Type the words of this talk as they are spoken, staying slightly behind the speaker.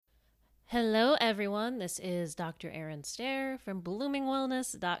Hello, everyone. This is Dr. Erin Stair from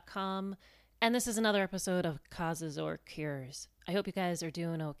bloomingwellness.com, and this is another episode of Causes or Cures. I hope you guys are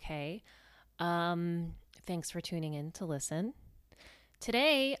doing okay. Thanks for tuning in to listen.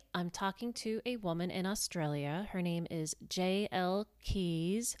 Today, I'm talking to a woman in Australia. Her name is J.L.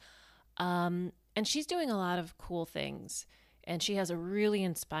 Keys, and she's doing a lot of cool things, and she has a really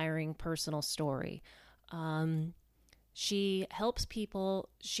inspiring personal story. She helps people.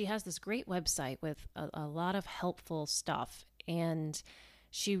 She has this great website with a lot of helpful stuff. And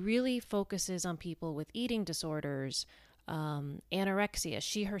she really focuses on people with eating disorders, anorexia.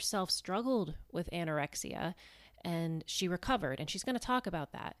 She herself struggled with anorexia and she recovered. And she's going to talk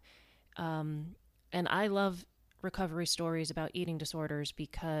about that. And I love recovery stories about eating disorders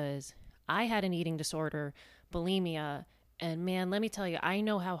because I had an eating disorder, bulimia. And man, let me tell you, I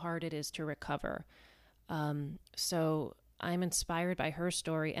know how hard it is to recover. So I'm inspired by her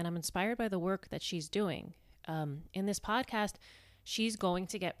story and I'm inspired by the work that she's doing. In this podcast, she's going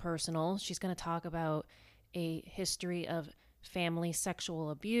to get personal. She's going to talk about a history of family sexual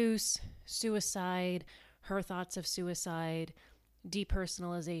abuse, suicide, her thoughts of suicide,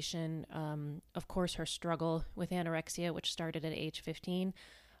 depersonalization, of course, her struggle with anorexia, which started at age 15.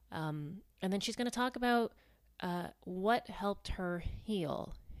 And then she's going to talk about what helped her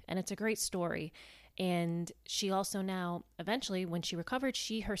heal. And it's a great story. And she also now, eventually, when she recovered,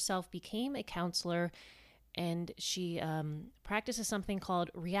 she herself became a counselor and she practices something called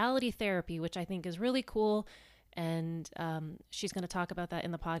reality therapy, which I think is really cool. And she's going to talk about that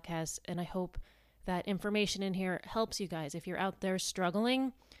in the podcast. And I hope that information in here helps you guys. If you're out there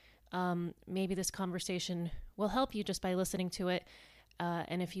struggling, maybe this conversation will help you just by listening to it.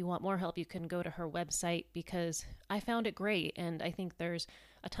 And if you want more help, you can go to her website because I found it great. And I think there's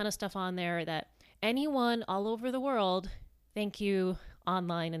a ton of stuff on there that anyone all over the world, thank you,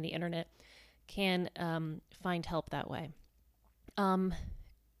 online and the internet, can find help that way. And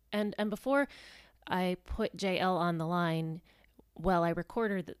before I put JL on the line, well, I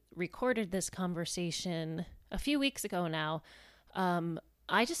recorded this conversation a few weeks ago now. I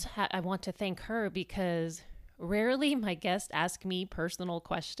want to thank her because rarely my guests ask me personal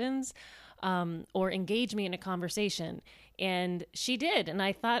questions or engage me in a conversation. And she did, and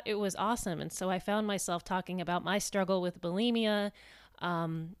I thought it was awesome. And so I found myself talking about my struggle with bulimia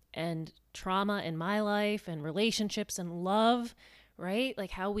and trauma in my life and relationships and love, right? Like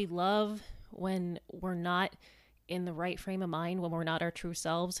how we love when we're not in the right frame of mind, when we're not our true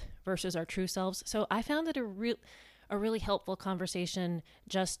selves versus our true selves. So I found it a really helpful conversation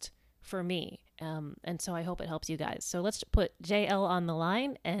just for me. And so I hope it helps you guys. So let's put JL on the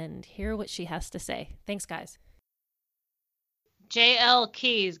line and hear what she has to say. Thanks, guys. JL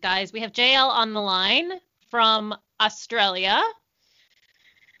Keys, guys. We have JL on the line from Australia,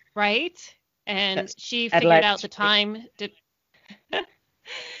 right? And she figured out the time.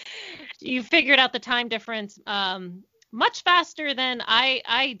 You figured out the time difference much faster than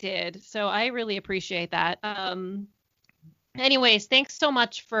I did. So I really appreciate that. Anyways, thanks so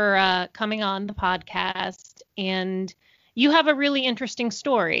much for coming on the podcast. And you have a really interesting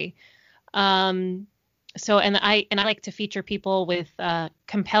story. And I like to feature people with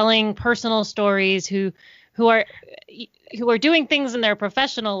compelling personal stories who are doing things in their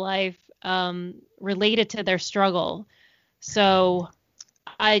professional life related to their struggle. So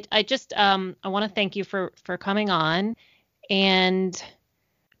I want to thank you for coming on, and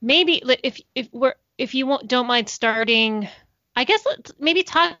maybe if you don't mind starting, I guess let's maybe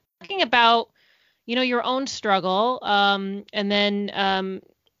talking about your own struggle, and then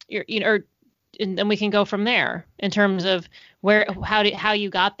and then we can go from there in terms of how you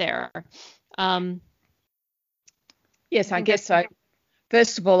got there. Yes, I guess so.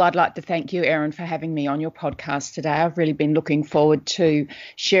 First of all, I'd like to thank you, Erin, for having me on your podcast today. I've really been looking forward to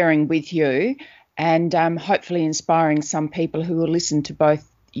sharing with you and hopefully inspiring some people who will listen to both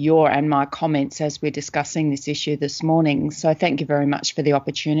your and my comments as we're discussing this issue this morning. So thank you very much for the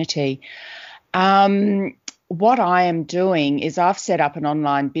opportunity. What I am doing is I've set up an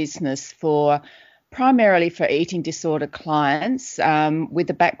online business primarily for eating disorder clients with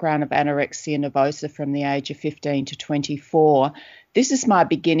the background of anorexia nervosa from the age of 15 to 24. This is my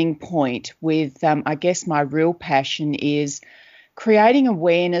beginning point with, I guess my real passion is creating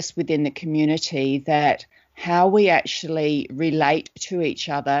awareness within the community that how we actually relate to each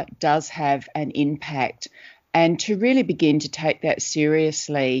other does have an impact, and to really begin to take that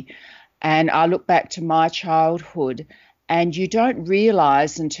seriously. And I look back to my childhood, and you don't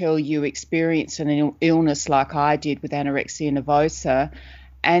realise until you experience an illness like I did with anorexia nervosa,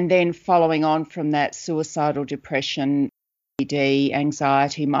 and then following on from that, suicidal depression,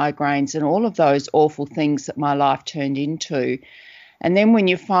 anxiety, migraines, and all of those awful things that my life turned into. And then when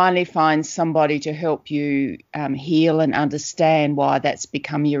you finally find somebody to help you heal and understand why that's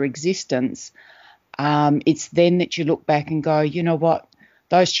become your existence, it's then that you look back and go, you know what,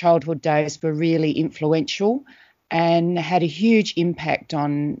 those childhood days were really influential and had a huge impact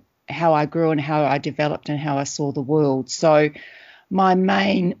on how I grew and how I developed and how I saw the world. So my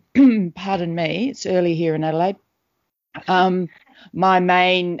main, pardon me, it's early here in Adelaide, my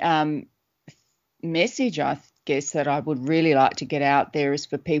main message, I guess, that I would really like to get out there is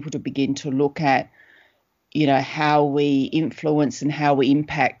for people to begin to look at, you know, how we influence and how we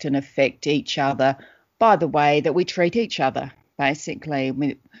impact and affect each other by the way that we treat each other,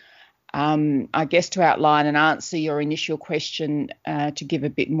 basically. I guess to outline and answer your initial question, to give a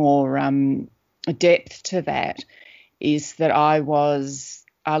bit more depth to that, is that I was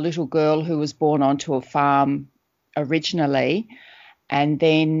a little girl who was born onto a farm originally, and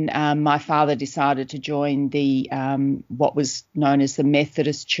then my father decided to join the what was known as the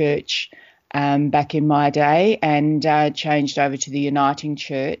Methodist Church back in my day, and changed over to the Uniting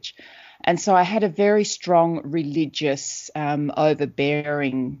Church. And so I had a very strong religious,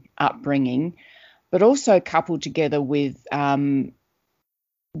 overbearing upbringing, but also coupled together with, an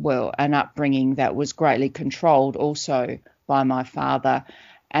upbringing that was greatly controlled also by my father.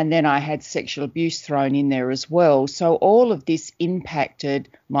 And then I had sexual abuse thrown in there as well. So all of this impacted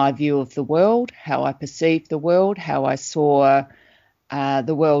my view of the world, how I perceived the world, how I saw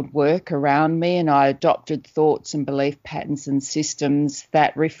the world work around me, and I adopted thoughts and belief patterns and systems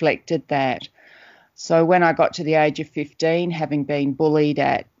that reflected that. So when I got to the age of 15, having been bullied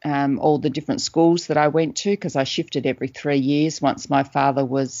at all the different schools that I went to, because I shifted every 3 years once my father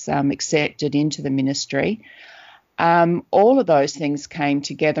was accepted into the ministry, all of those things came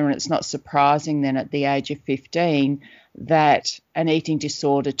together, and it's not surprising then at the age of 15 that an eating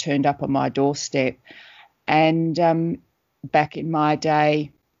disorder turned up on my doorstep. And back in my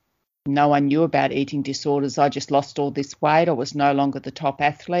day, no one knew about eating disorders. I just lost all this weight. I was no longer the top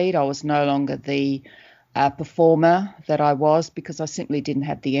athlete. I was no longer the performer that I was, because I simply didn't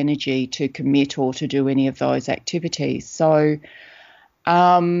have the energy to commit or to do any of those activities. So,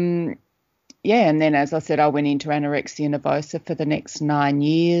 and then, as I said, I went into anorexia nervosa for the next 9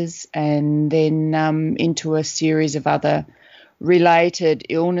 years, and then into a series of other related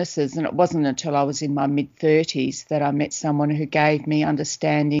illnesses. And it wasn't until I was in my mid-30s that I met someone who gave me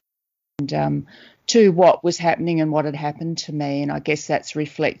understanding to what was happening and what had happened to me. And I guess that's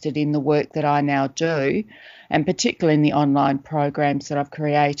reflected in the work that I now do, and particularly in the online programs that I've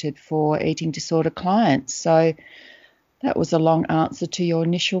created for eating disorder clients. So that was a long answer to your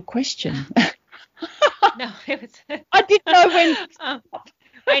initial question. No, it was. I didn't know when.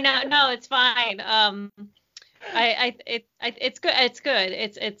 I know. No, it's fine. It's good. It's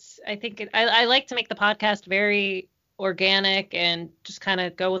good. I think I like to make the podcast very organic and just kind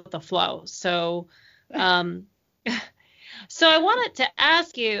of go with the flow. So, so I wanted to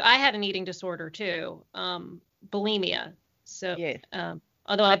ask you, I had an eating disorder too, bulimia. So, yes.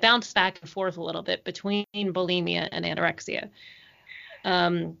 Although I bounced back and forth a little bit between bulimia and anorexia.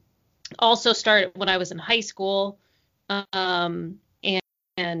 Also started when I was in high school, and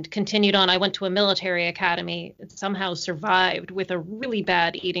continued on. I went to a military academy and somehow survived with a really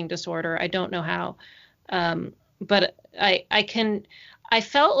bad eating disorder. I don't know how, but I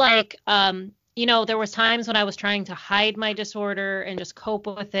felt like, there was times when I was trying to hide my disorder and just cope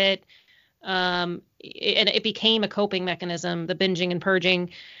with it. And it became a coping mechanism, the binging and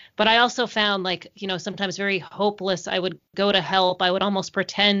purging. But I also found, sometimes very hopeless. I would go to help. I would almost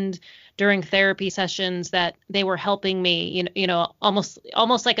pretend during therapy sessions that they were helping me,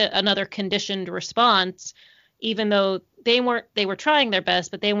 almost like another conditioned response, even though they were trying their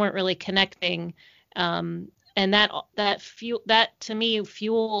best, but they weren't really connecting. And that to me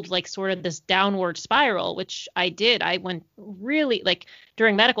fueled sort of this downward spiral, which I did. I went really,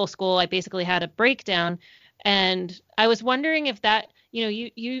 during medical school, I basically had a breakdown, and I was wondering if that,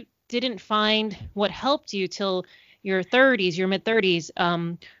 you didn't find what helped you till your 30s, your mid 30s,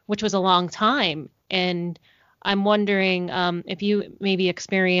 which was a long time. And I'm wondering if you maybe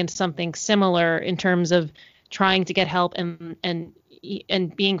experienced something similar in terms of trying to get help and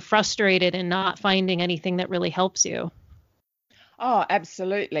being frustrated and not finding anything that really helps you. Oh,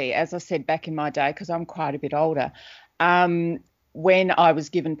 absolutely. As I said, back in my day, because I'm quite a bit older, when I was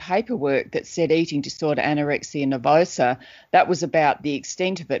given paperwork that said eating disorder, anorexia nervosa, that was about the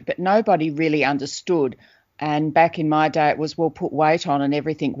extent of it, but nobody really understood And back in my day, it was, well, put weight on and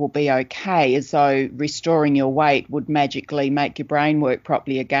everything will be okay, as though restoring your weight would magically make your brain work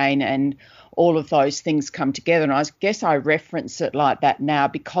properly again and all of those things come together. And I guess I reference it like that now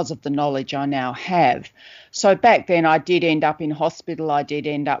because of the knowledge I now have. So back then I did end up in hospital. I did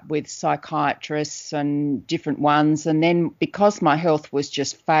end up with psychiatrists and different ones. And then because my health was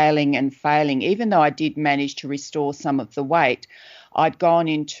just failing and failing, even though I did manage to restore some of the weight, I'd gone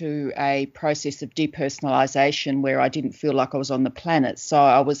into a process of depersonalization where I didn't feel like I was on the planet. So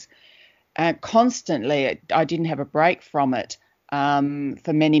I was constantly, I didn't have a break from it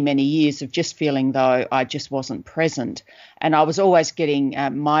for many, many years of just feeling though I just wasn't present. And I was always getting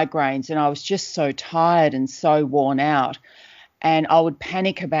migraines and I was just so tired and so worn out. And I would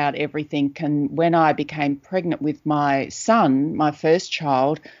panic about everything. And when I became pregnant with my son, my first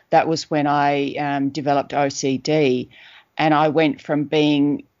child, that was when I developed OCD. And I went from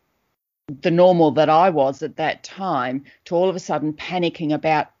being the normal that I was at that time to all of a sudden panicking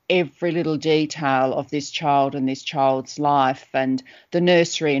about every little detail of this child and this child's life and the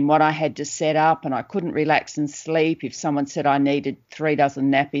nursery and what I had to set up. And I couldn't relax and sleep. If someone said I needed 3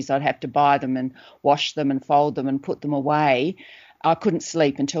 dozen nappies, I'd have to buy them and wash them and fold them and put them away. I couldn't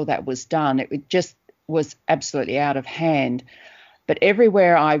sleep until that was done. It just was absolutely out of hand. But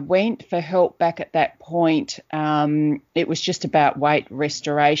everywhere I went for help back at that point, it was just about weight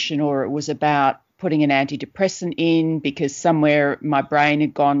restoration, or it was about putting an antidepressant in because somewhere my brain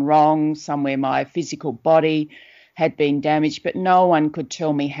had gone wrong, somewhere my physical body had been damaged, but no one could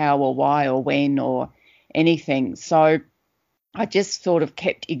tell me how or why or when or anything. So I just sort of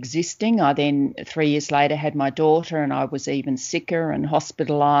kept existing. I then 3 years later had my daughter and I was even sicker and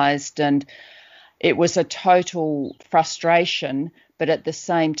hospitalised, and it was a total frustration, but at the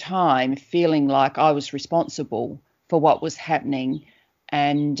same time feeling like I was responsible for what was happening,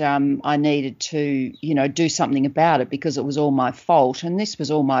 and I needed to, do something about it because it was all my fault. And this was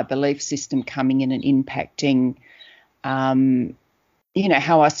all my belief system coming in and impacting,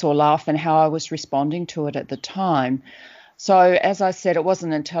 how I saw life and how I was responding to it at the time. So as I said, it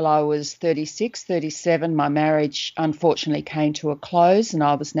wasn't until I was 36, 37, my marriage unfortunately came to a close and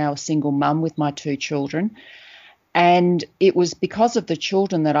I was now a single mum with my 2 children. And it was because of the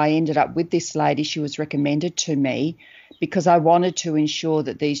children that I ended up with this lady. She was recommended to me because I wanted to ensure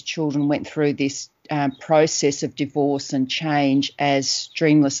that these children went through this process of divorce and change as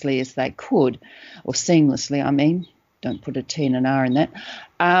streamlessly as they could, or seamlessly, I mean. Don't put a T and an R in that.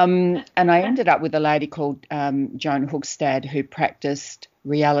 And I ended up with a lady called Joan Hoogstad, who practiced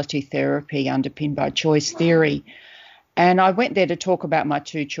reality therapy underpinned by choice theory. And I went there to talk about my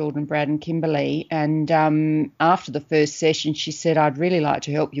 2 children, Brad and Kimberly. And after the first session, she said, I'd really like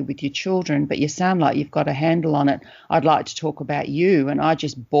to help you with your children, but you sound like you've got a handle on it. I'd like to talk about you. And I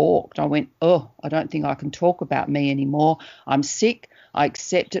just balked. I went, I don't think I can talk about me anymore. I'm sick. I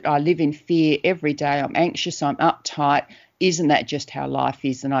accept it. I live in fear every day. I'm anxious. I'm uptight. Isn't that just how life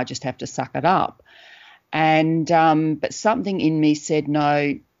is? And I just have to suck it up. And but something in me said,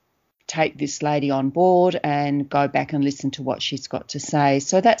 no, take this lady on board and go back and listen to what she's got to say.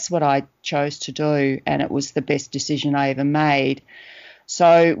 So that's what I chose to do, and it was the best decision I ever made.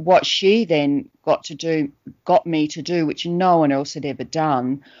 So what she then got me to do, which no one else had ever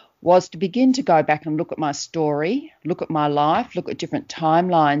done, was to begin to go back and look at my story, look at my life, look at different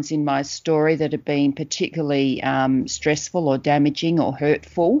timelines in my story that have been particularly stressful or damaging or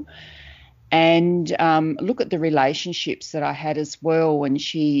hurtful, and look at the relationships that I had as well. And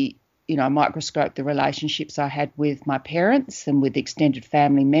she, microscoped the relationships I had with my parents and with extended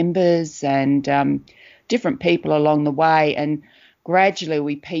family members and different people along the way. And gradually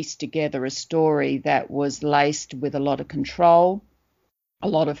we pieced together a story that was laced with a lot of control, a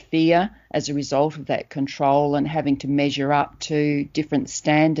lot of fear as a result of that control and having to measure up to different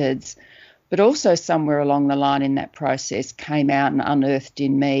standards. But also somewhere along the line in that process came out and unearthed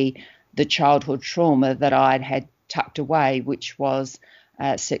in me the childhood trauma that I'd had tucked away, which was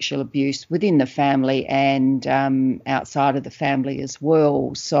sexual abuse within the family and outside of the family as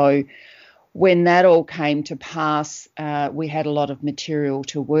well. So when that all came to pass, we had a lot of material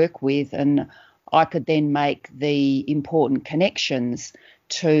to work with, and I could then make the important connections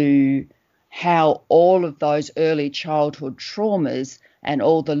to how all of those early childhood traumas and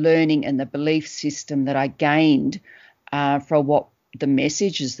all the learning and the belief system that I gained from what the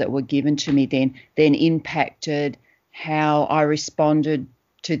messages that were given to me then impacted how I responded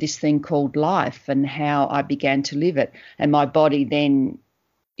to this thing called life and how I began to live it. And my body then,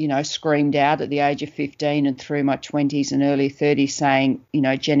 screamed out at the age of 15 and through my 20s and early 30s saying,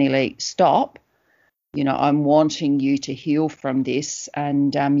 Jenny Lee, stop. I'm wanting you to heal from this,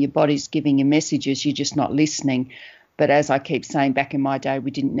 and your body's giving you messages, you're just not listening. But as I keep saying, back in my day,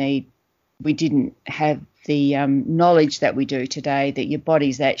 we didn't have the knowledge that we do today, that your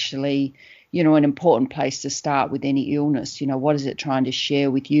body's actually, an important place to start with any illness. What is it trying to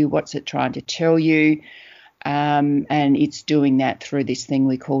share with you? What's it trying to tell you? And it's doing that through this thing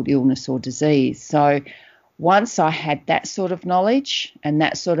we call illness or disease. So once I had that sort of knowledge and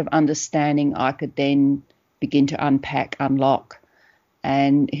that sort of understanding, I could then begin to unpack, unlock,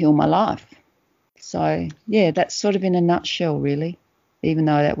 and heal my life. So, yeah, that's sort of in a nutshell, really, even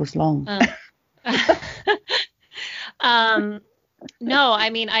though that was long. No,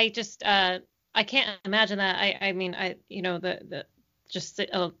 I mean, I just, I can't imagine that. I mean, the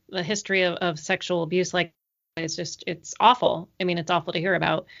history of sexual abuse, like, it's awful. I mean, it's awful to hear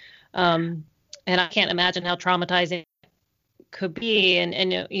about. And I can't imagine how traumatizing it could be.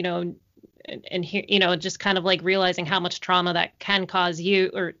 And here, just kind of like realizing how much trauma that can cause you,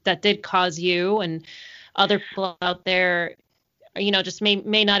 or that did cause you, and other people out there, just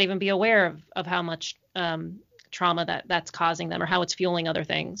may not even be aware of how much trauma that's causing them, or how it's fueling other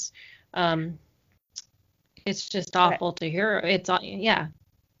things. It's just awful to hear. Yeah.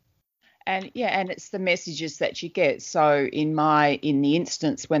 And it's the messages that you get. So in the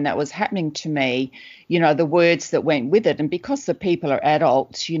instance when that was happening to me, the words that went with it, and because the people are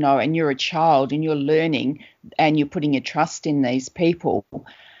adults, and you're a child and you're learning and you're putting your trust in these people,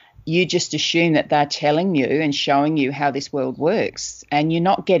 you just assume that they're telling you and showing you how this world works, and you're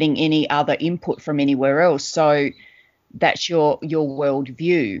not getting any other input from anywhere else. So that's your world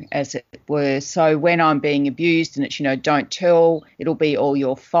view, as it were. So when I'm being abused and it's, don't tell, it'll be all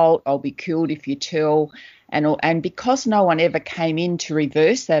your fault, I'll be killed if you tell. And because no one ever came in to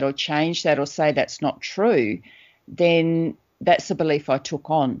reverse that or change that or say that's not true, then that's the belief I took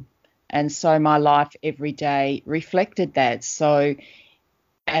on. And so my life every day reflected that. So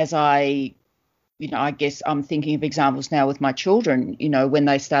as I guess I'm thinking of examples now with my children, when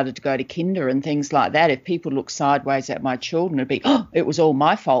they started to go to kinder and things like that, if people look sideways at my children, it'd be, oh, it was all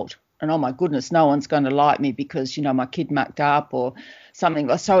my fault. And oh my goodness, no one's going to like me because, my kid mucked up or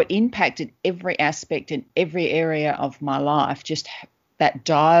something. So it impacted every aspect in every area of my life, just that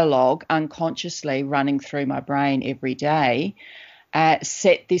dialogue unconsciously running through my brain every day.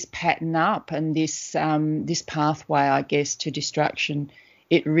 Set this pattern up and this pathway, I guess, to destruction.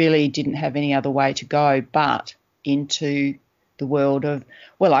 It really didn't have any other way to go but into the world of,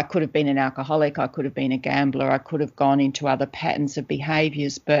 well, I could have been an alcoholic, I could have been a gambler, I could have gone into other patterns of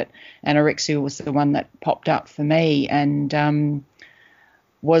behaviours, but anorexia was the one that popped up for me and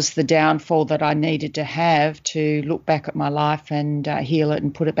was the downfall that I needed to have to look back at my life and heal it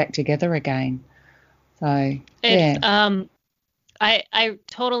and put it back together again. So, yeah. I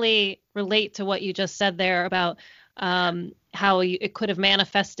totally relate to what you just said there about how it could have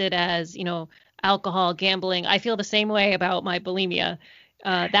manifested as, alcohol, gambling. I feel the same way about my bulimia.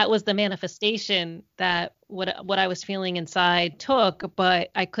 That was the manifestation that what I was feeling inside took, but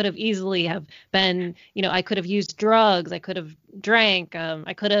I could have easily have been, I could have used drugs, I could have drank,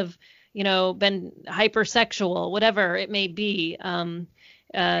 I could have, been hypersexual, whatever it may be.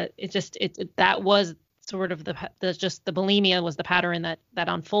 That was sort of the bulimia was the pattern that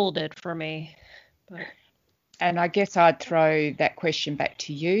unfolded for me. But. And I guess I'd throw that question back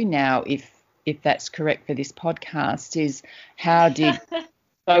to you now, if that's correct for this podcast, is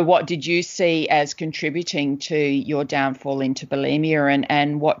so what did you see as contributing to your downfall into bulimia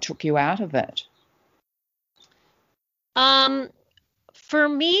and what took you out of it? For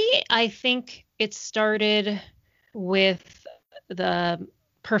me, I think it started with the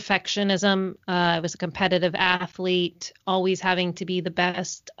perfectionism. I was a competitive athlete, always having to be the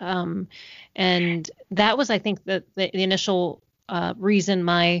best. And that was, I think, the initial reason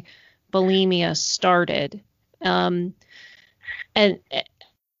my bulimia started. And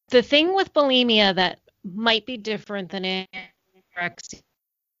the thing with bulimia that might be different than anorexia,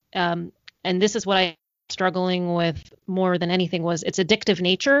 and this is what I'm struggling with more than anything, was its addictive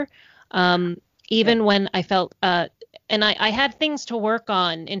nature. Even when I felt, and I had things to work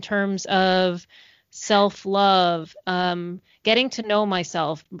on in terms of self-love, getting to know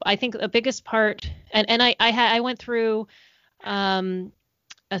myself. I think the biggest part, and I went through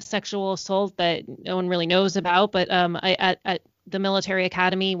a sexual assault that no one really knows about, but at the military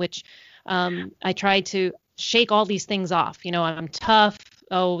academy, which I tried to shake all these things off. I'm tough.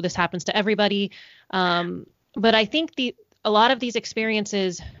 Oh, this happens to everybody. But I think a lot of these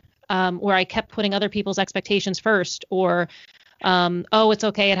experiences where I kept putting other people's expectations first, or, oh, it's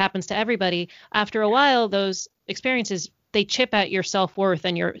okay, it happens to everybody. After a while, those experiences they chip at your self-worth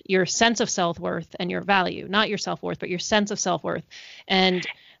and your sense of self-worth and your value, not your self-worth, but your sense of self-worth. And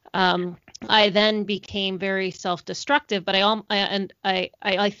I then became very self-destructive, but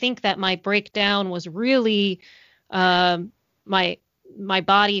I think that my breakdown was really my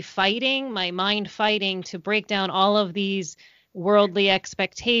body fighting, my mind fighting to break down all of these worldly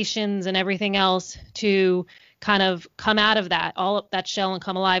expectations and everything else to kind of come out of that, all of that shell and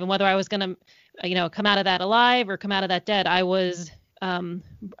come alive. And whether I was going to, come out of that alive or come out of that dead, I was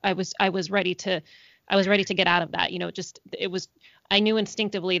ready to get out of that. I knew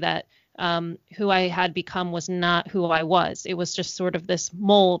instinctively that who I had become was not who I was. It was just sort of this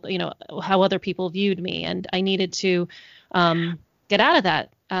mold, how other people viewed me, and I needed to get out of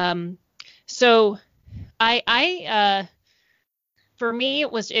that. So for me,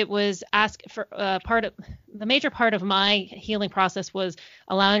 it was the major part of my healing process was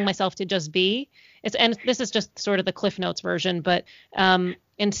allowing myself to just be. And this is just sort of the Cliff Notes version, but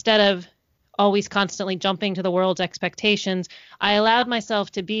instead of always constantly jumping to the world's expectations, I allowed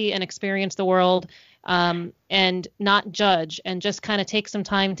myself to be and experience the world and not judge, and just kind of take some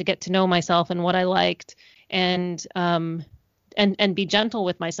time to get to know myself and what I liked, and be gentle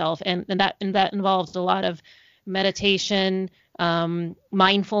with myself. And that involves a lot of meditation,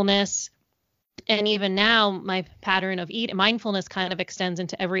 mindfulness. And even now, my pattern of mindfulness kind of extends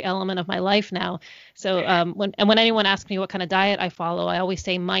into every element of my life now. So when anyone asks me what kind of diet I follow, I always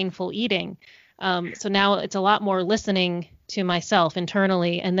say mindful eating. So now it's a lot more listening to myself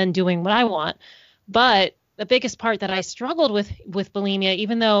internally and then doing what I want. But the biggest part that I struggled with bulimia,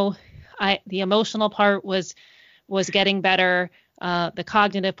 even though the emotional part was getting better, the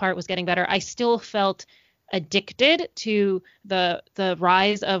cognitive part was getting better, I still felt addicted to the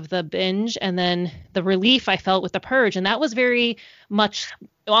rise of the binge and then the relief I felt with the purge. And that was very much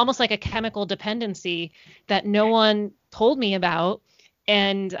almost like a chemical dependency that no one told me about.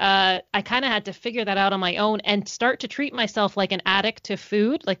 And I kind of had to figure that out on my own and start to treat myself like an addict to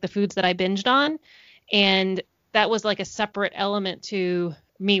food, like the foods that I binged on. And that was like a separate element to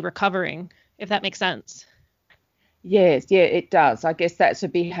me recovering, if that makes sense. Yes, yeah, it does. I guess that's a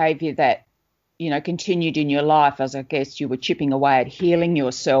behavior that continued in your life, as I guess you were chipping away at healing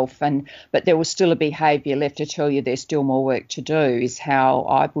yourself, but there was still a behavior left to tell you there's still more work to do, is how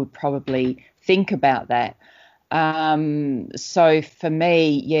I would probably think about that. So for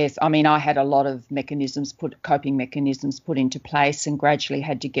me, yes, I mean, I had a lot of coping mechanisms put into place and gradually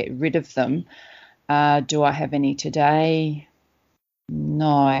had to get rid of them. Do I have any today?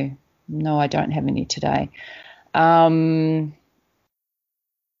 No, I don't have any today.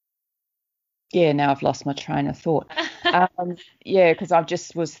 Yeah, now I've lost my train of thought. Because I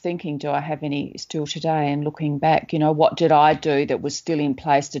just was thinking, do I have any still today? And looking back, what did I do that was still in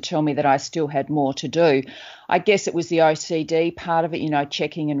place to tell me that I still had more to do? I guess it was the OCD part of it,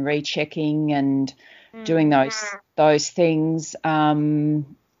 checking and rechecking and doing those things.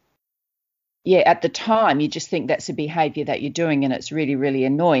 At the time, you just think that's a behavior that you're doing and it's really, really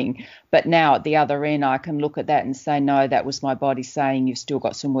annoying. But now at the other end, I can look at that and say, no, that was my body saying you've still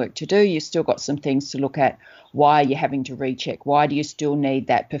got some work to do. You've still got some things to look at. Why are you having to recheck? Why do you still need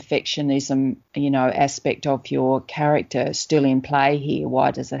that perfectionism, aspect of your character still in play here?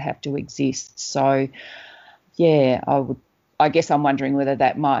 Why does it have to exist? So, I guess I'm wondering whether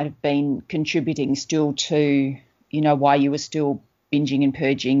that might have been contributing still to, why you were still binging and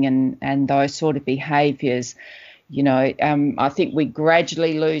purging and those sort of behaviours. I think we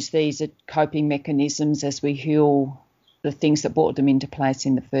gradually lose these coping mechanisms as we heal the things that brought them into place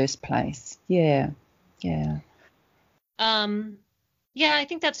in the first place. Yeah. I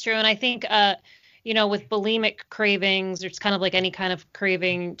think that's true. And I think, with bulimic cravings, it's kind of like any kind of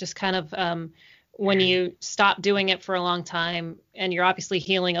craving, just kind of when you stop doing it for a long time and you're obviously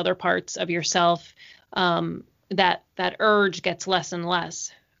healing other parts of yourself, that urge gets less and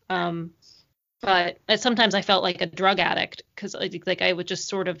less. But sometimes I felt like a drug addict because like I would just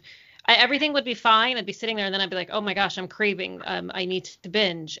sort of, everything would be fine. I'd be sitting there and then I'd be like, oh my gosh, I'm craving. I need to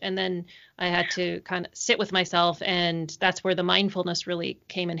binge. And then I had to kind of sit with myself, and that's where the mindfulness really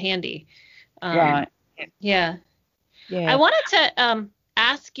came in handy. Right. Yeah. I wanted to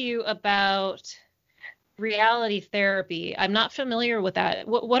ask you about reality therapy. I'm not familiar with that.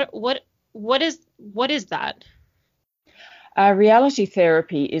 What is that? Reality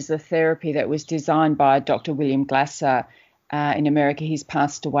therapy is a therapy that was designed by Dr. William Glasser in America. He's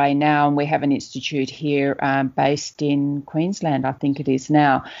passed away now, and we have an institute here based in Queensland, I think it is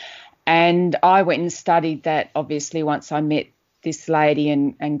now. And I went and studied that, obviously, once I met this lady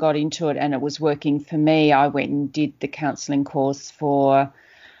and got into it and it was working for me. I went and did the counselling course for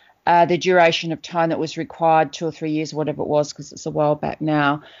the duration of time that was required, 2 or 3 years, whatever it was, because it's a while back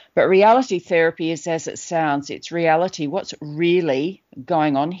now. But reality therapy is as it sounds. It's reality, what's really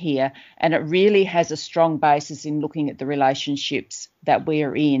going on here. And it really has a strong basis in looking at the relationships that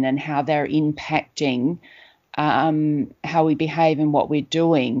we're in and how they're impacting how we behave and what we're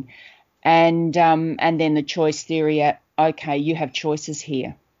doing. And then the choice theory, okay, you have choices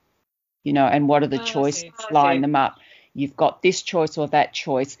here, and what are the choices? Line them up. You've got this choice or that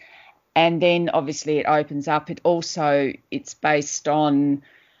choice. And then obviously it opens up. It's based on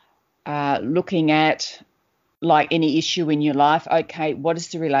looking at like any issue in your life. Okay, what is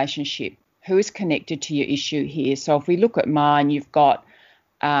the relationship? Who is connected to your issue here? So if we look at mine, you've got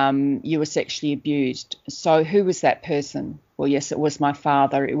you were sexually abused. So who was that person? Well, yes, it was my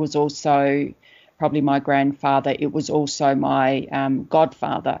father. It was also probably my grandfather. It was also my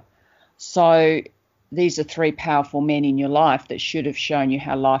godfather. So these are 3 powerful men in your life that should have shown you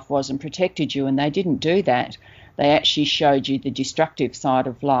how life was and protected you, and they didn't do that. They actually showed you the destructive side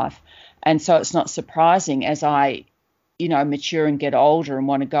of life. And so it's not surprising as I, mature and get older and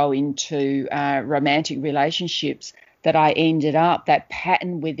want to go into romantic relationships that I ended up, that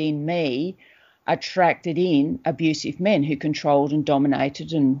pattern within me attracted in abusive men who controlled and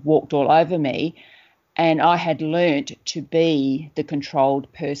dominated and walked all over me. And I had learnt to be the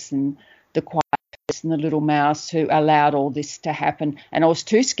controlled person, the quiet person, the little mouse who allowed all this to happen. And I was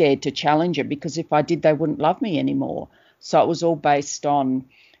too scared to challenge it because if I did, they wouldn't love me anymore. So it was all based on,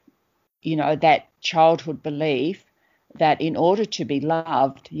 that childhood belief that in order to be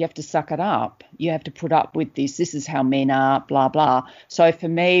loved, you have to suck it up. You have to put up with this. This is how men are, blah, blah. So for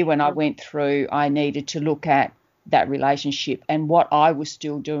me, when I went through, I needed to look at that relationship and what I was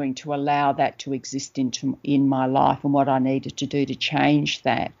still doing to allow that to exist in my life and what I needed to do to change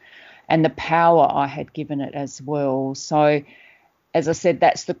that and the power I had given it as well. So as I said,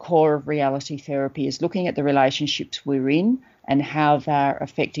 that's the core of reality therapy, is looking at the relationships we're in and how they're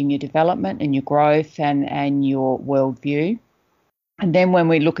affecting your development and your growth and your worldview. And then when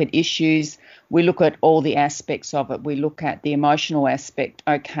we look at issues, we look at all the aspects of it. We look at the emotional aspect.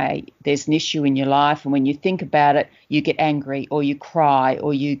 Okay, there's an issue in your life, and when you think about it, you get angry or you cry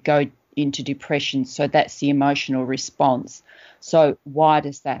or you go into depression. So that's the emotional response. So why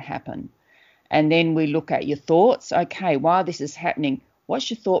does that happen? And then we look at your thoughts. Okay, while this is happening, what's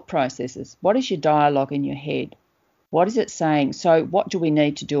your thought processes? What is your dialogue in your head? What is it saying? So what do we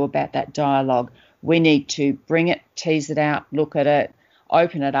need to do about that dialogue? We need to bring it, tease it out, look at it,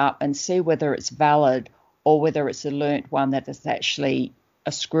 open it up and see whether it's valid or whether it's a learnt one that is actually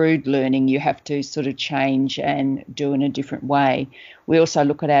a screwed learning you have to sort of change and do in a different way. We also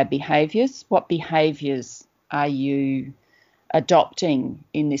look at our behaviours. What behaviours are you adopting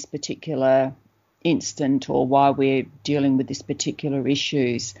in this particular instant or while we're dealing with this particular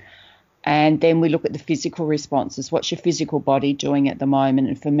issues? And then we look at the physical responses. What's your physical body doing at the moment?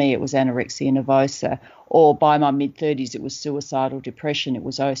 And for me, it was anorexia nervosa. Or by my mid-30s, it was suicidal depression, it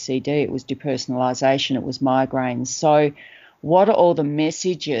was OCD, it was depersonalisation, it was migraines. So what are all the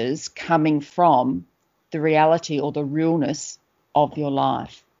messages coming from the reality or the realness of your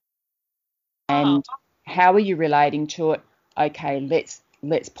life? And how are you relating to it? Okay,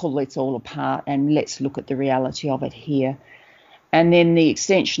 let's pull this all apart and let's look at the reality of it here. And then the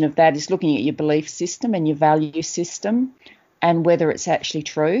extension of that is looking at your belief system and your value system and whether it's actually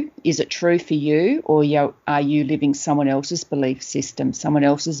true. Is it true for you, or are you living someone else's belief system, someone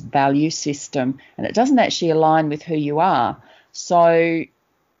else's value system, and it doesn't actually align with who you are? So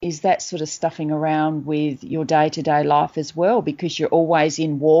is that sort of stuffing around with your day-to-day life as well, because you're always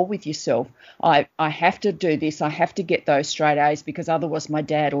in war with yourself. I have to do this, I have to get those straight A's because otherwise my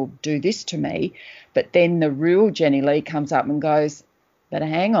dad will do this to me. But then the real Jenny Lee comes up and goes, but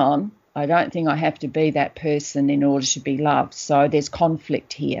hang on, I don't think I have to be that person in order to be loved. So there's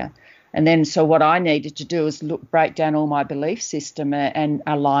conflict here. And then so what I needed to do is break down all my belief system and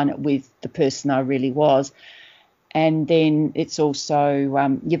align it with the person I really was. And then it's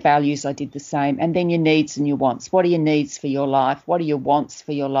also your values, I did the same. And then your needs and your wants. What are your needs for your life? What are your wants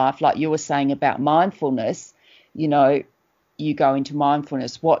for your life? Like you were saying about mindfulness, you go into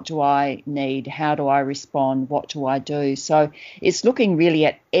mindfulness. What do I need? How do I respond? What do I do? So it's looking really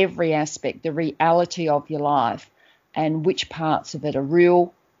at every aspect, the reality of your life and which parts of it are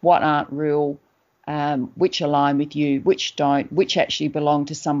real, what aren't real, which align with you, which don't, which actually belong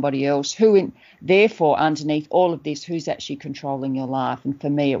to somebody else, therefore, underneath all of this, who's actually controlling your life? And for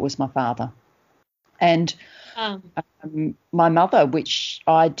me, it was my father. And my mother, which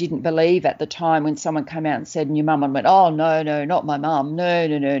I didn't believe at the time when someone came out and said, and your mum, I went, oh, no, not my mum.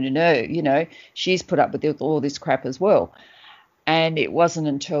 No. She's put up with all this crap as well. And it wasn't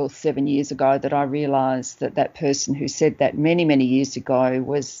until 7 years ago that I realised that that person who said that many, many years ago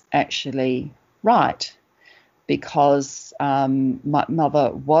was actually right, because my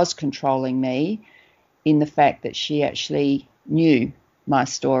mother was controlling me in the fact that she actually knew my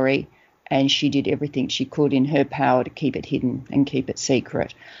story, and she did everything she could in her power to keep it hidden and keep it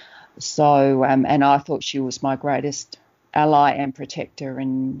secret. So, and I thought she was my greatest ally and protector,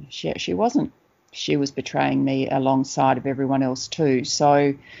 and she actually wasn't. She was betraying me alongside of everyone else too.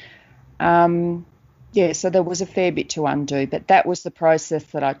 So, so there was a fair bit to undo, but that was the process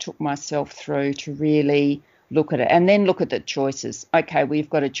that I took myself through to really look at it, and then look at the choices. Okay, we've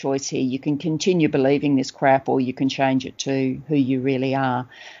got a choice here. You can continue believing this crap, or you can change it to who you really are.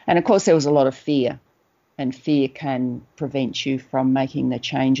 And of course, there was a lot of fear, and fear can prevent you from making the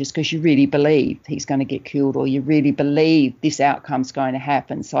changes because you really believe he's going to get killed, or you really believe this outcome's going to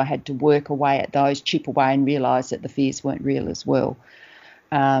happen. So I had to work away at those, chip away, and realise that the fears weren't real as well.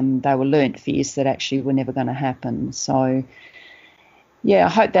 They were learnt fears that actually were never going to happen. So, yeah, I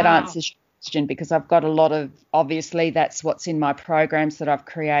hope that answers your question, because I've got a lot of, obviously that's what's in my programs that I've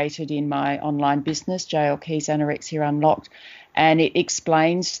created in my online business, JL Keys Anorexia Unlocked, and it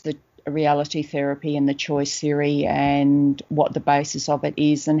explains the reality therapy and the choice theory and what the basis of it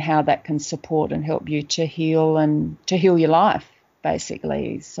is and how that can support and help you to heal and to heal your life,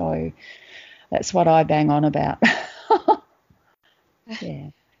 basically. So that's what I bang on about.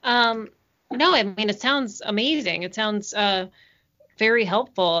 Yeah. No, I mean, it sounds amazing. It sounds very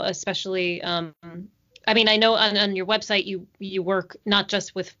helpful, especially, I mean, I know on your website you work not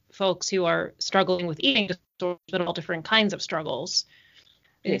just with folks who are struggling with eating disorders, but all different kinds of struggles.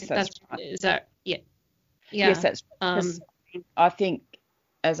 Yes, that's right. Is that, yeah. Yes, that's I think,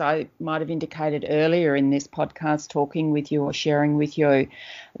 as I might have indicated earlier in this podcast, talking with you or sharing with you,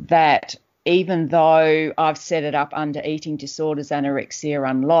 that even though I've set it up under Eating Disorders Anorexia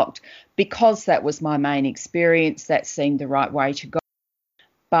Unlocked, because that was my main experience, that seemed the right way to go.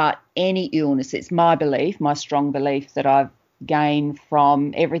 But any illness, it's my belief, my strong belief that I've gained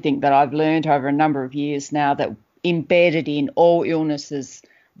from everything that I've learned over a number of years now, that embedded in all illnesses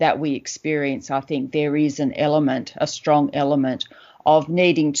that we experience, I think there is an element, a strong element of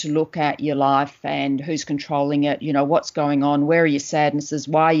needing to look at your life and who's controlling it, you know, what's going on, where are your sadnesses,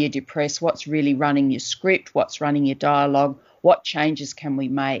 why are you depressed, what's really running your script, what's running your dialogue, what changes can we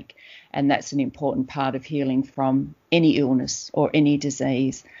make? And that's an important part of healing from any illness or any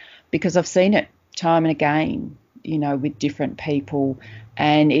disease, because I've seen it time and again, you know, with different people.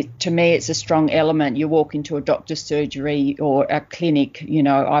 And to me, it's a strong element. You walk into a doctor's surgery or a clinic, you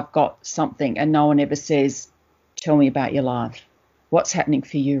know, I've got something, and no one ever says, tell me about your life. What's happening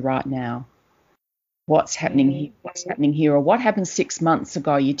for you right now? What's happening here? What's happening here? Or what happened 6 months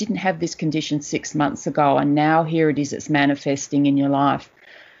ago? You didn't have this condition 6 months ago, and now here it is, it's manifesting in your life.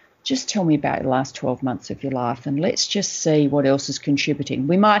 Just tell me about the last 12 months of your life, and let's just see what else is contributing.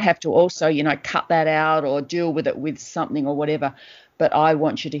 We might have to also, you know, cut that out or deal with it with something or whatever, but I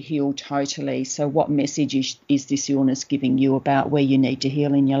want you to heal totally. So what message is this illness giving you about where you need to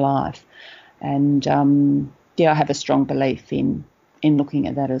heal in your life? And, I have a strong belief in looking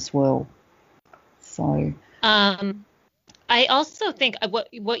at that as well. So I also think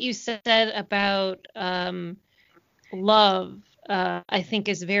what you said about love, I think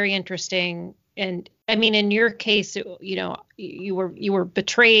is very interesting. And I mean, in your case, you know, you were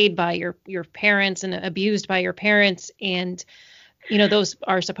betrayed by your parents and abused by your parents, and you know, those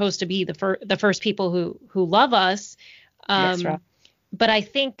are supposed to be the first people who love us. That's right. But I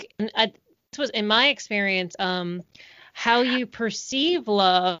think this was, in my experience, how you perceive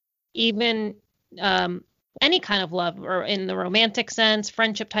love, even any kind of love, or in the romantic sense,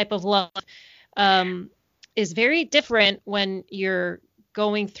 friendship type of love, is very different when you're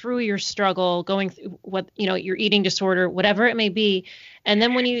going through your struggle, going through your eating disorder, whatever it may be. And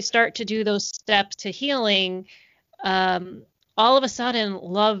then when you start to do those steps to healing, all of a sudden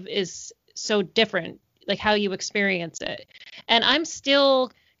love is so different, like how you experience it. And I'm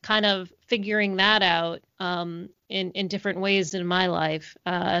still kind of figuring that out in different ways in my life.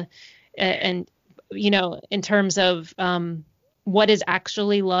 And, you know, in terms of what is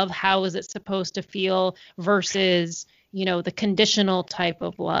actually love, how is it supposed to feel versus, you know, the conditional type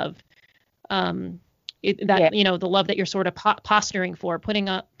of love, you know, the love that you're sort of posturing for, putting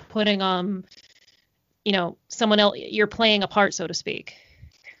you know, someone else, you're playing a part, so to speak.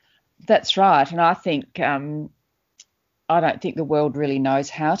 That's right. And I think, I don't think the world really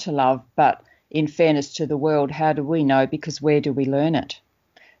knows how to love, but in fairness to the world, how do we know? Because where do we learn it?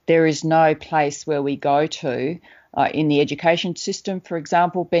 There is no place where we go to in the education system, for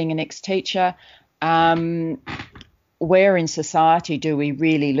example, being an ex-teacher. where in society do we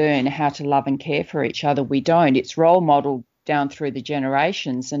really learn how to love and care for each other? We don't. It's role modeled down through the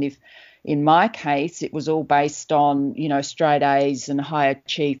generations. And if in my case, it was all based on, straight A's and high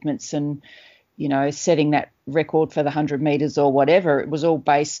achievements and, setting that record for the 100 metres or whatever, it was all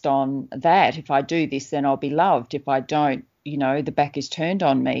based on that. If I do this, then I'll be loved. If I don't, the back is turned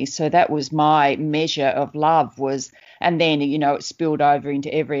on me. So that was my measure of love was, and then, it spilled over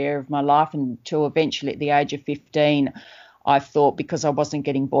into every area of my life until eventually at the age of 15, I thought because I wasn't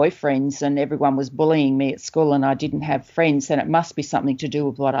getting boyfriends and everyone was bullying me at school and I didn't have friends, then it must be something to do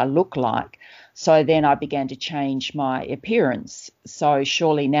with what I look like. So then I began to change my appearance. So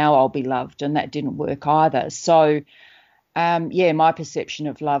surely now I'll be loved, and that didn't work either. So, my perception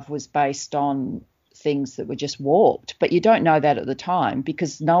of love was based on things that were just warped, but you don't know that at the time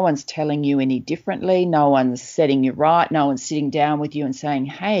because no one's telling you any differently. No one's setting you right. No one's sitting down with you and saying,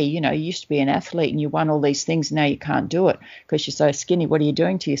 hey, you used to be an athlete and you won all these things. Now you can't do it because you're so skinny. What are you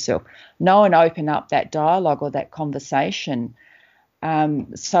doing to yourself? No one opened up that dialogue or that conversation.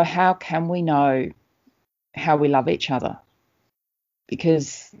 So how can we know how we love each other?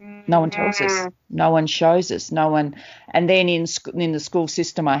 Because no one tells us, no one shows us, no one. And then in the school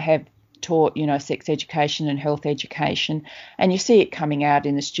system, I have taught, sex education and health education, and you see it coming out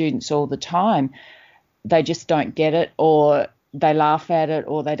in the students all the time. They just don't get it, or they laugh at it,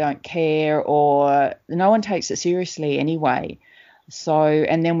 or they don't care, or no one takes it seriously anyway. So,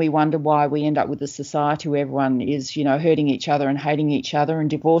 and then we wonder why we end up with a society where everyone is, hurting each other and hating each other and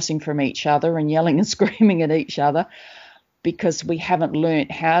divorcing from each other and yelling and screaming at each other because we haven't learnt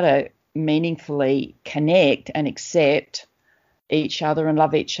how to meaningfully connect and accept each other and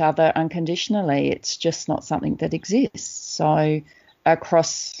love each other unconditionally. It's just not something that exists. So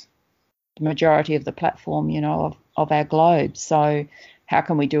across the majority of the platform, of our globe. So how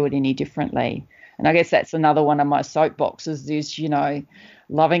can we do it any differently? And I guess that's another one of my soapboxes is,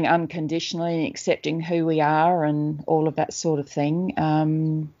 loving unconditionally and accepting who we are and all of that sort of thing.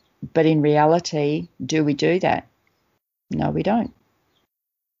 But in reality, do we do that? No, we don't.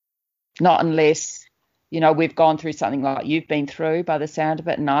 Not unless we've gone through something like you've been through by the sound of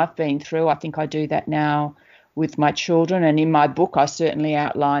it, and I've been through. I think I do that now with my children. And in my book, I certainly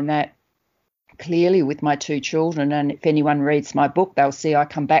outline that clearly with my two children. And if anyone reads my book, they'll see I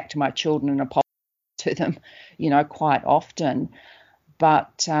come back to my children and apologize to them, quite often.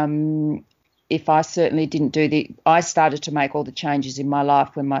 But if I certainly didn't I started to make all the changes in my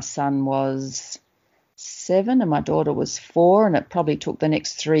life when my son was 7 and my daughter was 4, and it probably took the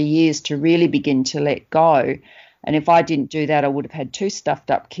next 3 years to really begin to let go. And if I didn't do that, I would have had 2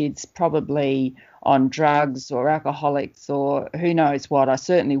 stuffed up kids, probably on drugs or alcoholics or who knows what. I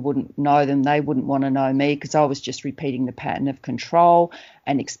certainly wouldn't know them. They wouldn't want to know me because I was just repeating the pattern of control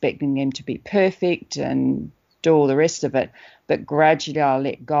and expecting them to be perfect and do all the rest of it. But gradually I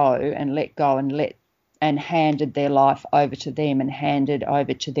let go and handed their life over to them and handed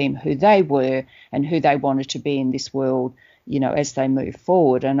over to them who they were and who they wanted to be in this world, as they move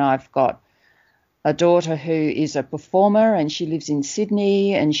forward. And I've got a daughter who is a performer and she lives in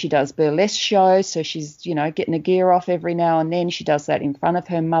Sydney and she does burlesque shows. So she's, getting a gear off every now and then. She does that in front of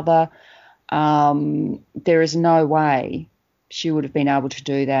her mother. There is no way she would have been able to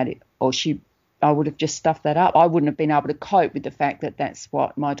do that, or I would have just stuffed that up. I wouldn't have been able to cope with the fact that that's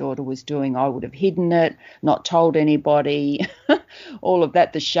what my daughter was doing. I would have hidden it, not told anybody, all of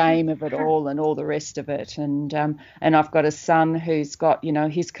that, the shame of it all and all the rest of it. And I've got a son who's got,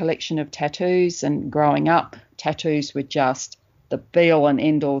 his collection of tattoos, and growing up, tattoos were just the be-all and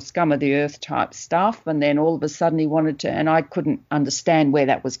end-all scum of the earth type stuff. And then all of a sudden he wanted to, and I couldn't understand where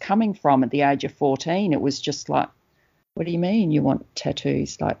that was coming from at the age of 14. It was just like, what do you mean you want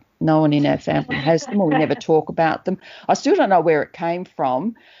tattoos? Like, no one in our family has them, or we never talk about them. I still don't know where it came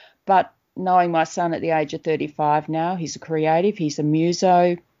from, but knowing my son at the age of 35 now, he's a creative, he's a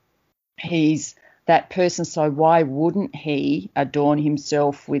muso, he's that person, so why wouldn't he adorn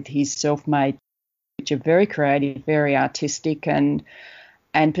himself with his self-made, which are very creative, very artistic, and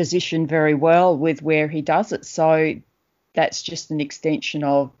positioned very well with where he does it. So that's just an extension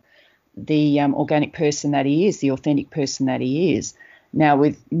of the organic person that he is, the authentic person that he is. Now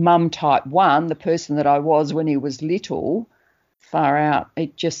with mum type 1, the person that I was when he was little, far out,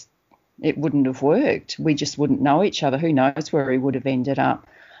 it wouldn't have worked. We just wouldn't know each other. Who knows where he would have ended up.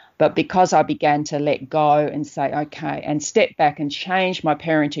 But because I began to let go and say, okay, and step back and change my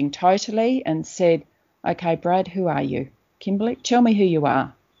parenting totally and said, okay, Brad, who are you? Kimberly, tell me who you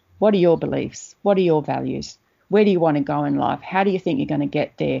are. What are your beliefs? What are your values? Where do you want to go in life? How do you think you're going to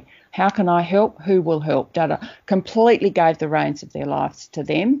get there? How can I help? Who will help? Completely gave the reins of their lives to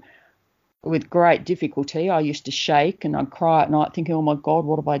them, with great difficulty. I used to shake and I'd cry at night thinking, oh, my God,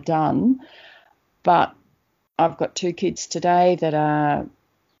 what have I done? But I've got 2 kids today that are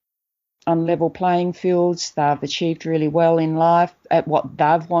on level playing fields. They've achieved really well in life at what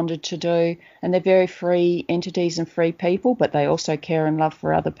they've wanted to do, and they're very free entities and free people, but they also care and love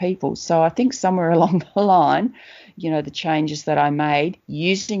for other people. So I think somewhere along the line, the changes that I made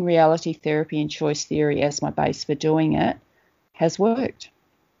using reality therapy and choice theory as my base for doing it has worked.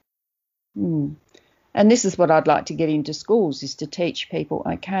 And this is what I'd like to get into schools, is to teach people,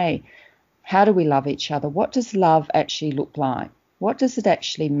 okay, how do we love each other? What does love actually look like? What does it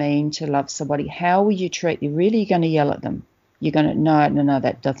actually mean to love somebody? How will you treat them? Really, you're going to yell at them. You're going to, no,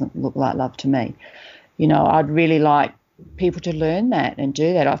 that doesn't look like love to me. I'd really like people to learn that and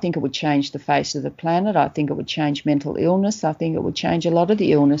do that. I think it would change the face of the planet. I think it would change mental illness. I think it would change a lot of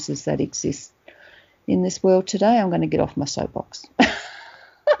the illnesses that exist in this world today. I'm going to get off my soapbox.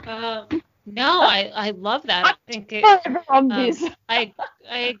 No, I love that. I think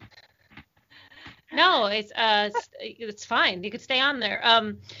No, it's fine. You could stay on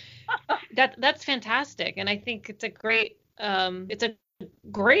there. That's fantastic, and I think it's a great idea. It's a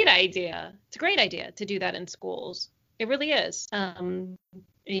great idea to do that in schools. It really is.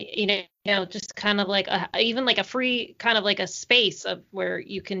 Just kind of like even like a free kind of like a space of where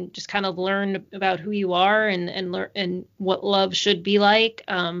you can just kind of learn about who you are and learn and what love should be like.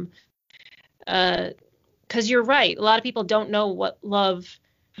 Because you're right. A lot of people don't know what love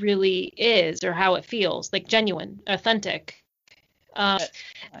really is or how it feels, like genuine, authentic. And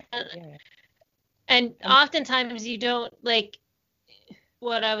oftentimes you don't, like,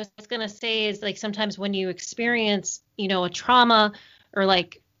 what I was going to say is, like, sometimes when you experience, a trauma or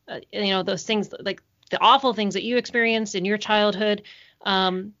like, those things, like the awful things that you experienced in your childhood,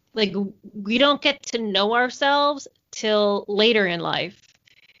 like we don't get to know ourselves till later in life.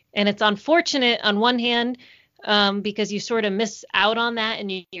 And it's unfortunate on one hand, because you sort of miss out on that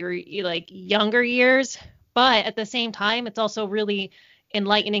in your like younger years. But at the same time, it's also really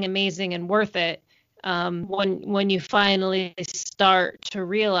enlightening, amazing, and worth it when you finally start to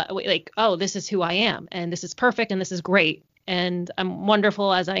realize, like, oh, this is who I am, and this is perfect, and this is great, and I'm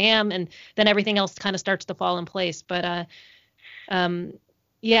wonderful as I am, and then everything else kind of starts to fall in place. But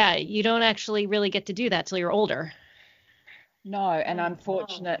you don't actually really get to do that till you're older. No, and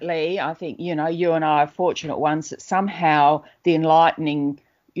unfortunately, I think, you and I are fortunate ones that somehow the enlightening,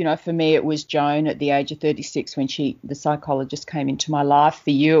 for me, it was Joan at the age of 36 when the psychologist came into my life.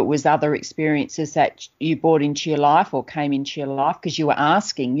 For you, it was other experiences that you brought into your life or came into your life because you were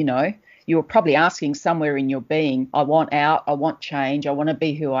asking, you were probably asking somewhere in your being, I want out, I want change, I want to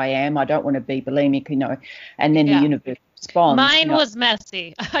be who I am, I don't want to be bulimic, and then the universe responds. Mine was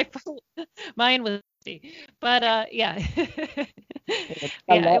messy. Mine was messy. But it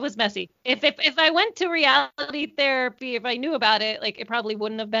was messy. If I went to reality therapy, if I knew about it, like, it probably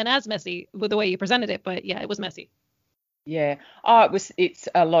wouldn't have been as messy with the way you presented it. But yeah, it was messy. Yeah. Oh, it's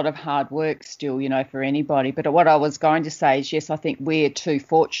a lot of hard work still, for anybody. But what I was going to say is, yes, I think we're 2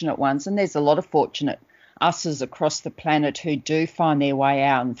 fortunate ones, and there's a lot of fortunate users across the planet who do find their way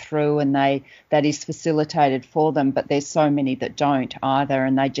out and through, and that is facilitated for them. But there's so many that don't either,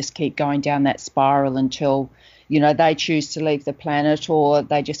 and they just keep going down that spiral until, they choose to leave the planet, or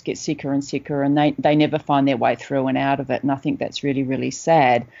they just get sicker and sicker, and they never find their way through and out of it. And I think that's really, really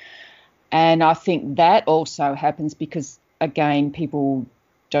sad. And I think that also happens because, again, people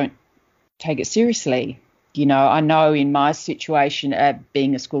don't take it seriously. I know in my situation,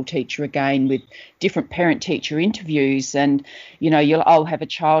 being a school teacher again, with different parent-teacher interviews, and, I'll have a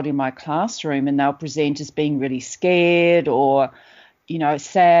child in my classroom and they'll present as being really scared or,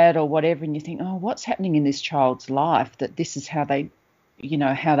 sad or whatever. And you think, oh, what's happening in this child's life that this is how they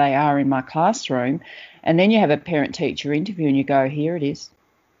are in my classroom? And then you have a parent-teacher interview and you go, here it is.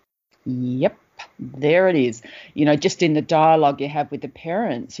 Yep, there it is. Just in the dialogue you have with the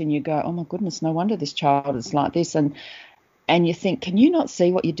parents, and you go, oh my goodness, no wonder this child is like this. And you think, can you not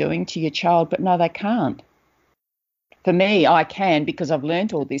see what you're doing to your child? But no, they can't. For me, I can, because I've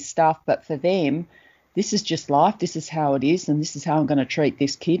learned all this stuff. But for them, this is just life. This is how it is, and this is how I'm going to treat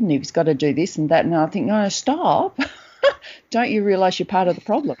this kid, and he's got to do this and that. And I think, no, stop. Don't you realise you're part of the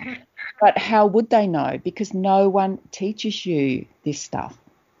problem? But how would they know? Because no one teaches you this stuff.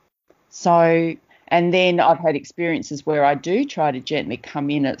 So, and then I've had experiences where I do try to gently come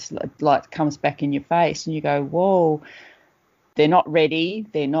in. It's like it comes back in your face and you go, whoa, they're not ready.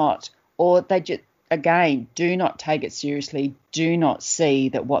 They're not, or they just, again, do not take it seriously. Do not see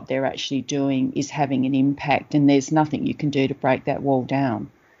that what they're actually doing is having an impact, and there's nothing you can do to break that wall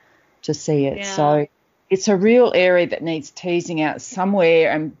down to see it. Yeah. So it's a real area that needs teasing out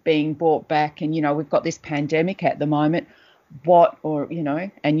somewhere and being brought back. And, we've got this pandemic at the moment.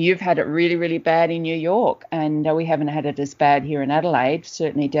 And you've had it really, really bad in New York, and we haven't had it as bad here in Adelaide,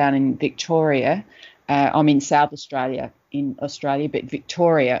 certainly down in Victoria. I'm in South Australia, but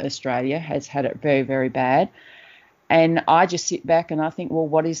Victoria, Australia, has had it very, very bad. And I just sit back and I think, well,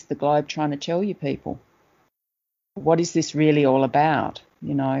 what is the globe trying to tell you people? What is this really all about?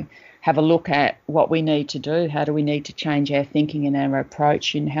 Have a look at what we need to do. How do we need to change our thinking and our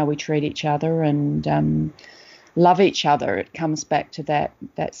approach and how we treat each other and love each other? It comes back to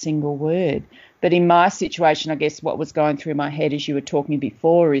that single word. But in my situation, I guess what was going through my head as you were talking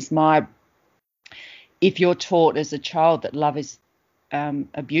before is if you're taught as a child that love is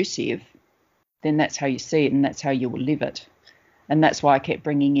abusive, then that's how you see it and that's how you will live it. And that's why I kept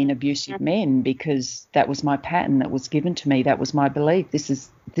bringing in abusive men, because that was my pattern that was given to me. That was my belief. This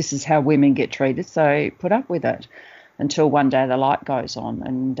is how women get treated, so put up with it until one day the light goes on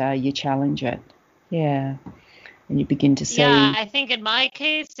and you challenge it. Yeah. And you begin to see. Yeah, I think in my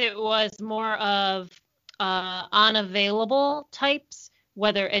case it was more of unavailable types,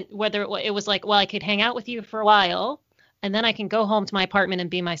 whether it was like, well, I could hang out with you for a while and then I can go home to my apartment and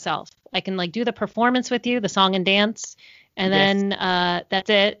be myself. I can do the performance with you, the song and dance, and then that's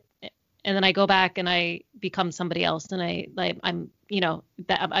it. And then I go back and I become somebody else, and I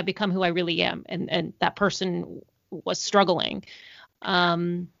become who I really am, and that person was struggling.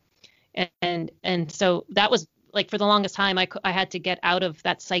 And so that was for the longest time, I had to get out of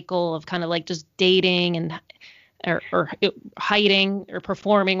that cycle of kind of just dating and or hiding or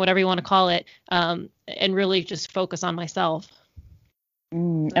performing, whatever you want to call it, and really just focus on myself.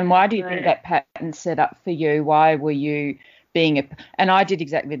 And why do you think that pattern set up for you? Why were you and I did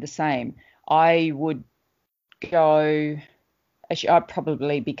exactly the same. I would go, actually, I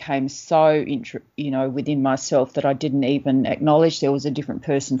probably became so, within myself that I didn't even acknowledge there was a different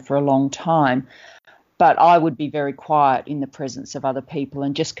person for a long time. But I would be very quiet in the presence of other people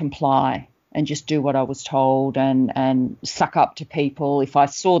and just comply and just do what I was told and suck up to people. If I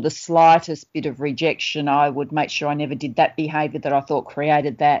saw the slightest bit of rejection, I would make sure I never did that behaviour that I thought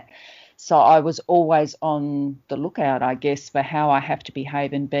created that. So I was always on the lookout, I guess, for how I have to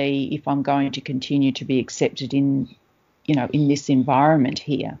behave and be if I'm going to continue to be accepted in this environment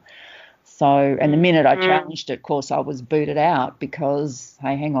here. So, and the minute I challenged it, of course, I was booted out because,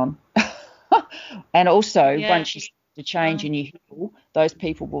 hey, hang on. And also, once you start to change and you heal, those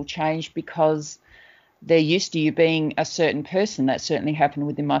people will change because they're used to you being a certain person. That certainly happened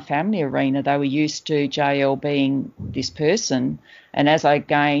within my family arena. They were used to JL being this person. And as I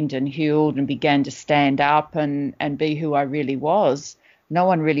gained and healed and began to stand up and be who I really was, no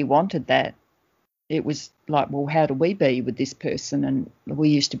one really wanted that. It was like, well, how do we be with this person? And we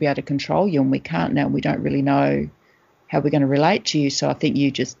used to be able to control you and we can't now. We don't really know how we're going to relate to you. So I think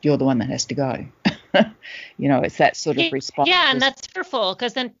you're the one that has to go. It's that sort of response. Yeah, and that's fearful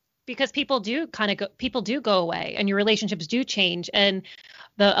because people do go away and your relationships do change. And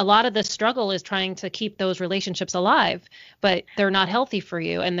a lot of the struggle is trying to keep those relationships alive, but they're not healthy for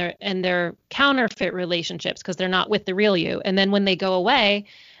you. And they're counterfeit relationships because they're not with the real you. And then when they go away,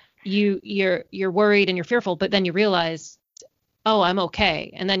 you're worried and you're fearful, but then you realize, oh, I'm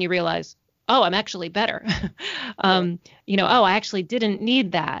okay. And then you realize, oh, I'm actually better. I actually didn't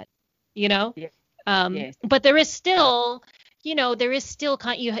need that, Yeah. Yes. But there is still, you still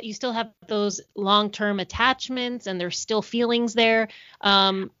have those long-term attachments and there's still feelings there.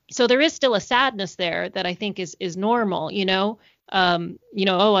 So there is still a sadness there that I think is normal, you think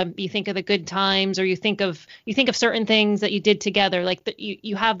of the good times, or you think of certain things that you did together,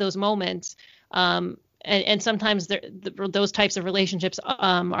 you have those moments. And sometimes those types of relationships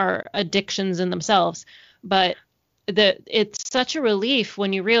are addictions in themselves. But it's such a relief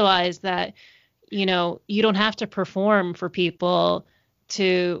when you realize that, you don't have to perform for people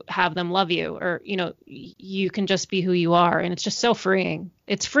to have them love you, or, you can just be who you are. And it's just so freeing.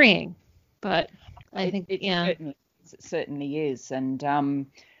 It's freeing. But I think, it certainly is. And, and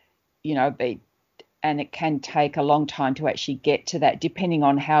it can take a long time to actually get to that, depending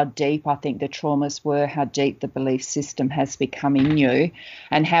on how deep I think the traumas were, how deep the belief system has become in you,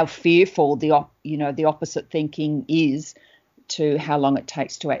 and how fearful the opposite thinking is to how long it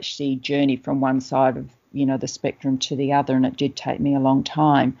takes to actually journey from one side of, the spectrum to the other. And it did take me a long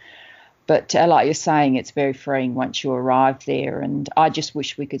time. But like you're saying, it's very freeing once you arrive there. And I just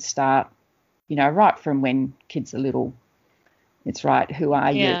wish we could start, right from when kids are little. It's right. Who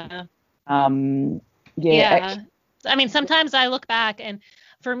are you? Yeah. I mean, sometimes I look back, and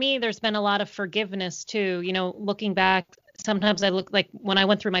for me, there's been a lot of forgiveness too. Looking back, sometimes I look like when I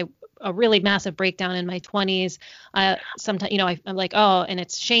went through my a really massive breakdown in my 20s. Sometimes, I'm like, oh, and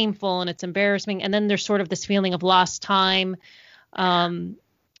it's shameful and it's embarrassing. And then there's sort of this feeling of lost time. And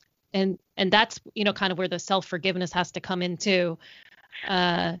that's, kind of where the self-forgiveness has to come in too.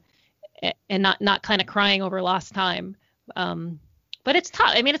 And not kind of crying over lost time. But it's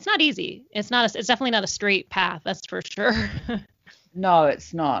tough. I mean, it's not easy. It's definitely not a straight path. That's for sure. No,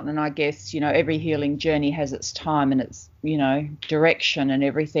 it's not. And I guess, every healing journey has its time and its, direction and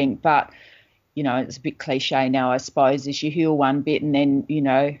everything. But, it's a bit cliche now, I suppose, is you heal one bit and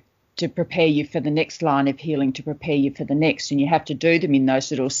then, to prepare you for the next line of healing, to prepare you for the next. And you have to do them in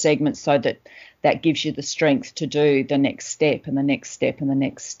those little segments so that gives you the strength to do the next step and the next step and the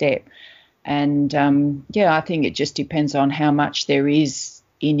next step. And, I think it just depends on how much there is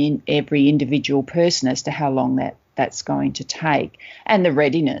in every individual person as to how long that's going to take, and the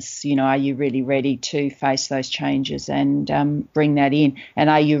readiness. Are you really ready to face those changes and bring that in? And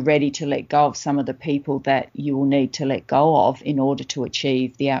are you ready to let go of some of the people that you will need to let go of in order to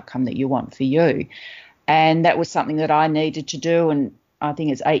achieve the outcome that you want for you? And that was something that I needed to do. And I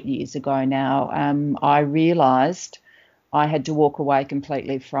think it's 8 years ago now, I realised I had to walk away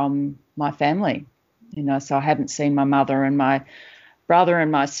completely from my family. So I hadn't seen my mother and my brother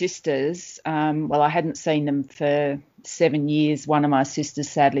and my sisters. I hadn't seen them for 7 years. One of my sisters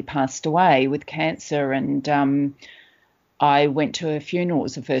sadly passed away with cancer, and I went to a funeral. It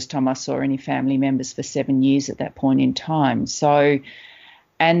was the first time I saw any family members for 7 years at that point in time. So,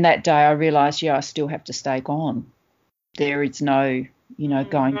 and that day I realised, I still have to stay gone. There is no,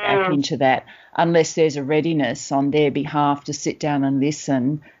 going back into that unless there's a readiness on their behalf to sit down and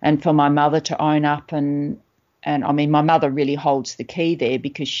listen, and for my mother to own up and I mean, my mother really holds the key there,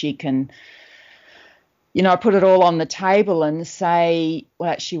 because she can, put it all on the table and say, well,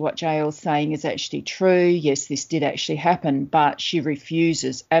 actually what Jael's saying is actually true. Yes, this did actually happen, but she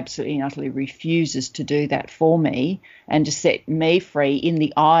absolutely and utterly refuses to do that for me and to set me free in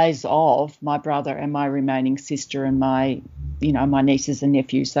the eyes of my brother and my remaining sister and my nieces and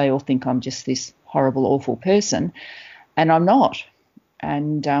nephews. They all think I'm just this horrible, awful person, and I'm not.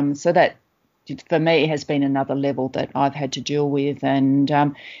 And so that, for me, has been another level that I've had to deal with. And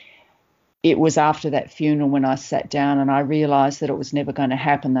it was after that funeral when I sat down and I realised that it was never going to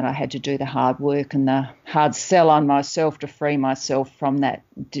happen, that I had to do the hard work and the hard sell on myself to free myself from that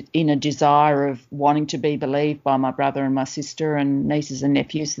inner desire of wanting to be believed by my brother and my sister and nieces and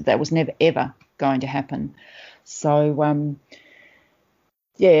nephews that was never, ever going to happen. So, and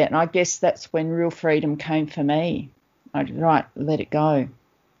I guess that's when real freedom came for me. Right, let it go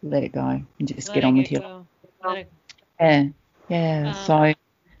and just get on with your life. Yeah. So,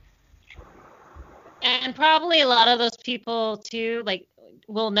 and probably a lot of those people too,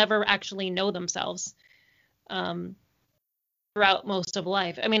 will never actually know themselves throughout most of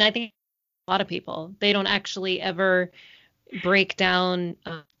life. I mean, I think a lot of people, they don't actually ever break down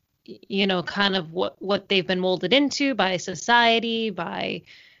kind of what they've been molded into by society, by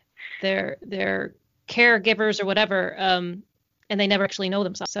their caregivers or whatever, and they never actually know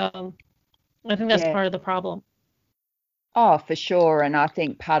themselves. So I think that's part of the problem. Oh, for sure. And I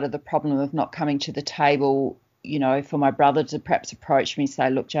think part of the problem of not coming to the table, for my brother to perhaps approach me and say,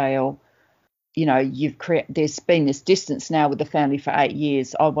 look, Jael, there's been this distance now with the family for 8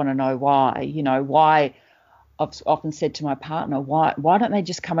 years. I want to know why. Why. I've often said to my partner, why don't they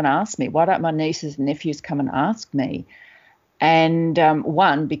just come and ask me? Why don't my nieces and nephews come and ask me? And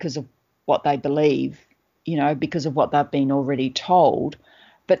one, because of what they believe, because of what they've been already told.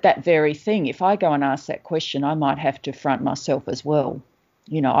 But that very thing, if I go and ask that question, I might have to front myself as well.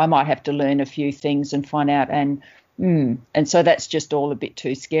 I might have to learn a few things and find out. And so that's just all a bit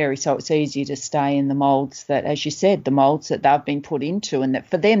too scary. So it's easier to stay in the moulds that, as you said, the moulds that they've been put into, and that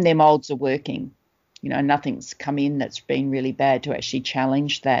for them, their moulds are working. Nothing's come in that's been really bad to actually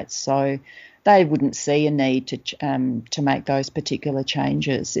challenge that. So they wouldn't see a need to make those particular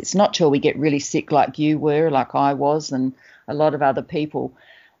changes. It's not till we get really sick like you were, like I was, and a lot of other people,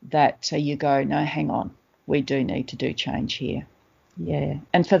 that you go, no, hang on, we do need to do change here. Yeah.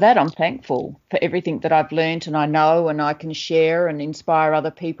 And for that, I'm thankful for everything that I've learned and I know and I can share and inspire other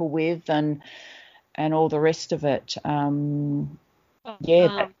people with, and all the rest of it. I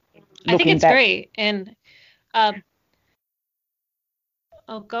think it's great. And go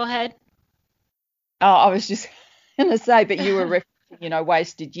ahead. Oh, I was just going to say, but you were referencing,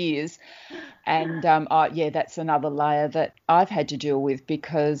 wasted years. And, that's another layer that I've had to deal with,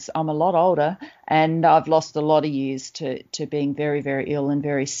 because I'm a lot older and I've lost a lot of years to being very, very ill and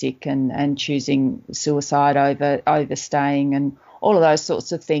very sick and choosing suicide over staying and all of those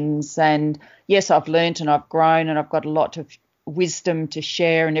sorts of things. And, yes, I've learnt and I've grown and I've got a lot of wisdom to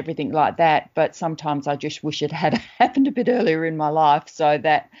share and everything like that. But sometimes I just wish it had happened a bit earlier in my life so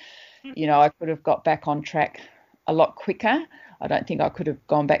that, I could have got back on track a lot quicker. I don't think I could have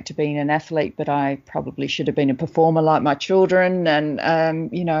gone back to being an athlete, but I probably should have been a performer like my children. And,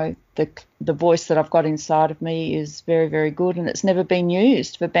 the voice that I've got inside of me is very, very good, and it's never been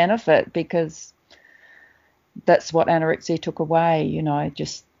used for benefit because that's what anorexia took away,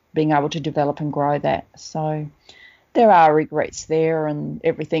 just being able to develop and grow that. So there are regrets there and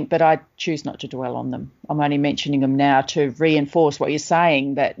everything, but I choose not to dwell on them. I'm only mentioning them now to reinforce what you're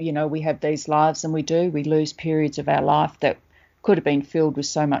saying, that, we have these lives, and we lose periods of our life that could have been filled with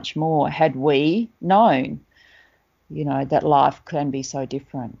so much more had we known, that life can be so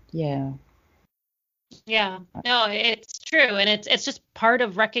different. Yeah. Yeah, no, it's true. And it's just part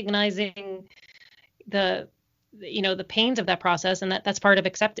of recognizing the pains of that process, and that's part of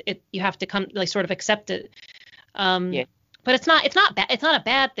accept it. You have to come sort of accept it. Yeah. But it's not bad. It's not a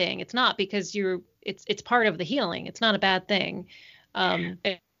bad thing. It's not, because it's part of the healing. It's not a bad thing.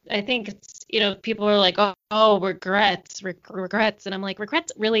 I think it's, people are like, oh, regrets. And I'm like,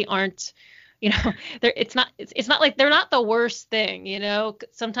 regrets really aren't, it's not like they're not the worst thing,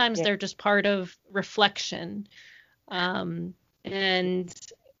 sometimes they're just part of reflection. And then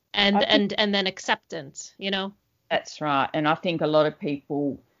acceptance, That's right. And I think a lot of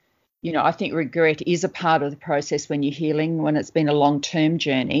people, I think regret is a part of the process when you're healing, when it's been a long-term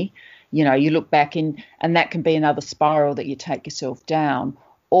journey. You look back and that can be another spiral that you take yourself down.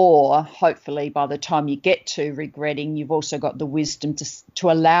 Or hopefully by the time you get to regretting, you've also got the wisdom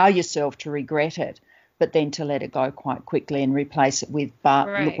to allow yourself to regret it, but then to let it go quite quickly and replace it with, but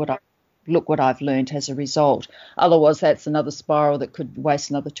right. Look what I've learned as a result. Otherwise, that's another spiral that could waste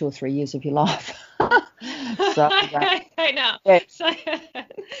another 2 or 3 years of your life. So, I know. Yeah. So,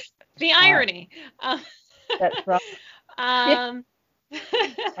 the irony. That's right.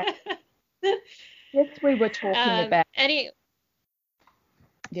 Yes, we were talking about.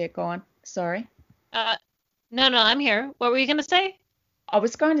 Yeah, go on. Sorry. No, I'm here. What were you going to say? I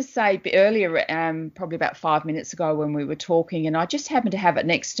was going to say earlier, probably about 5 minutes ago when we were talking, and I just happened to have it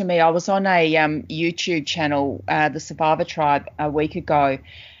next to me. I was on a YouTube channel, the Survivor Tribe, a week ago,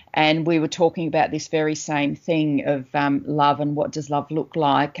 and we were talking about this very same thing of love and what does love look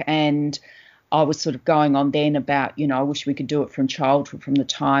like. And I was sort of going on then about, I wish we could do it from childhood, from the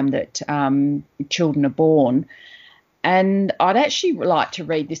time that children are born. And I'd actually like to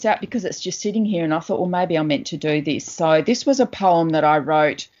read this out because it's just sitting here, and I thought, well, maybe I'm meant to do this. So this was a poem that I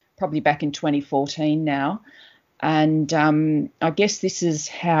wrote probably back in 2014 now. And I guess this is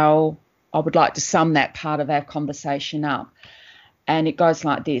how I would like to sum that part of our conversation up. And it goes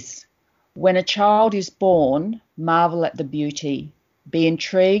like this. When a child is born, marvel at the beauty. Be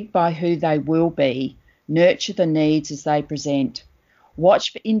intrigued by who they will be. Nurture the needs as they present.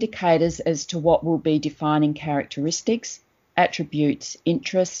 Watch for indicators as to what will be defining characteristics, attributes,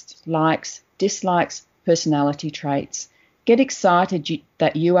 interests, likes, dislikes, personality traits. Get excited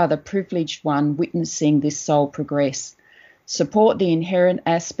that you are the privileged one witnessing this soul progress. Support the inherent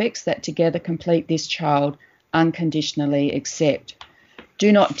aspects that together complete this child. Unconditionally accept.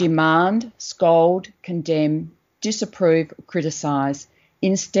 Do not demand, scold, condemn, disapprove, or criticise.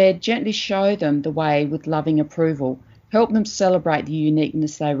 Instead, gently show them the way with loving approval. Help them celebrate the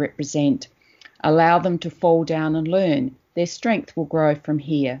uniqueness they represent. Allow them to fall down and learn. Their strength will grow from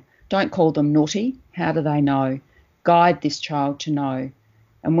here. Don't call them naughty. How do they know? Guide this child to know.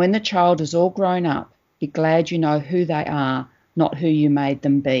 And when the child is all grown up, be glad you know who they are, not who you made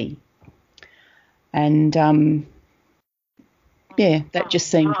them be. And that just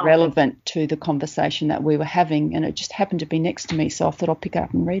seemed relevant to the conversation that we were having, and it just happened to be next to me, so I thought I'll pick it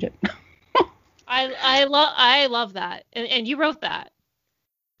up and read it. I love that. And you wrote that?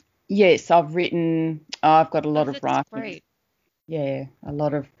 Yes, I've got a lot of writings. Great. Yeah, a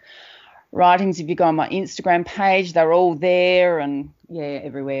lot of writings. If you go on my Instagram page, they're all there, and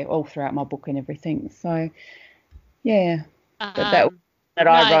everywhere, all throughout my book and everything. So, yeah. I wrote.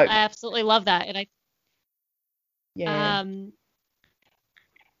 I absolutely love that. And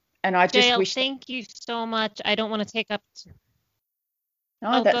and I just JL, wish. Thank you so much. I don't want to take up.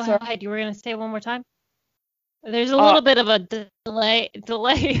 No, that's go ahead. You were going to say one more time? There's a little bit of a delay. Oh,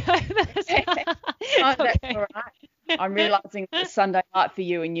 that's all right. I'm realising it's Sunday night for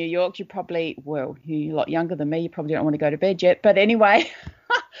you in New York. You're a lot younger than me. You probably don't want to go to bed yet. But anyway,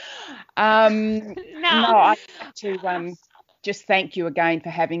 I have to just thank you again for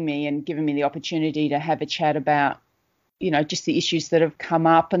having me and giving me the opportunity to have a chat about, just the issues that have come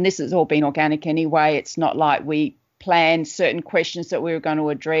up. And this has all been organic anyway. It's not like we planned certain questions that we were going to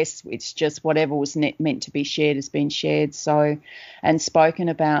address. It's just whatever was meant to be shared has been shared and spoken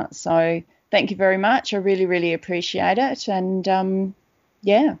about. So thank you very much. I really, really appreciate it. And,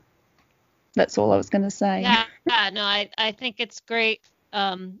 that's all I was going to say. Yeah, no, I think it's great.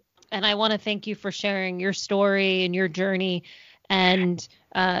 And I want to thank you for sharing your story and your journey. And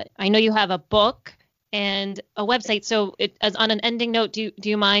I know you have a book and a website. So as on an ending note, do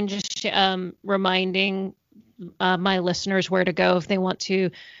you mind just reminding my listeners where to go if they want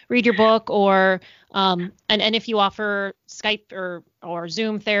to read your book, or and if you offer Skype or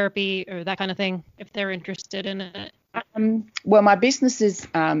Zoom therapy or that kind of thing, if they're interested in it? Well, my business is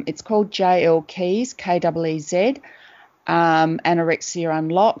it's called JL Keys, KEEZ, Anorexia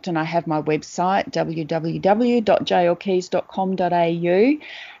Unlocked, and I have my website www.jlkeys.com.au.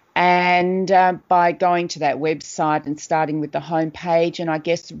 And by going to that website and starting with the homepage, and I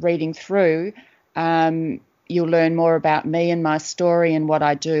guess reading through, you'll learn more about me and my story and what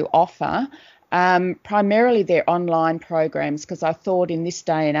I do offer. Primarily they're online programs, because I thought in this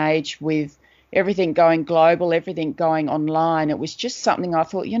day and age with everything going global, everything going online, it was just something I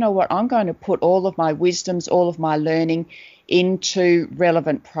thought, you know what, I'm going to put all of my wisdoms, all of my learning into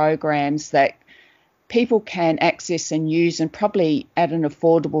relevant programs that people can access and use, and probably at an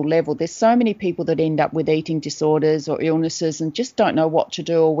affordable level. There's so many people that end up with eating disorders or illnesses and just don't know what to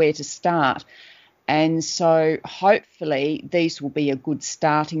do or where to start. And so hopefully these will be a good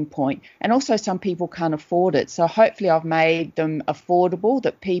starting point. And also some people can't afford it. So hopefully I've made them affordable,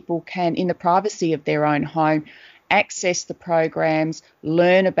 that people can, in the privacy of their own home, access the programs,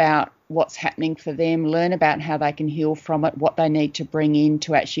 learn about what's happening for them, learn about how they can heal from it, what they need to bring in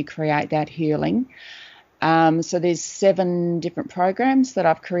to actually create that healing. So there's 7 different programs that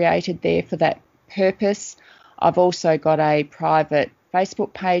I've created there for that purpose. I've also got a private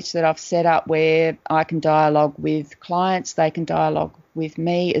Facebook page that I've set up where I can dialogue with clients. They can dialogue with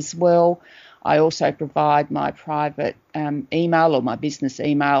me as well. I also provide my private email or my business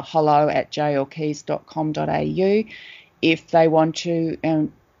email, hello@jlkeys.com.au, if they want to,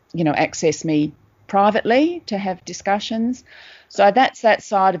 access me privately to have discussions. So that's that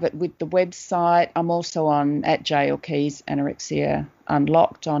side of it with the website. I'm also on @JLKeys Anorexia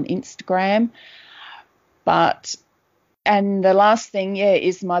Unlocked on Instagram. And the last thing,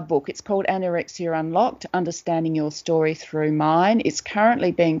 is my book. It's called Anorexia Unlocked, Understanding Your Story Through Mine. It's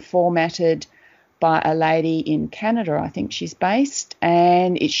currently being formatted by a lady in Canada, I think she's based,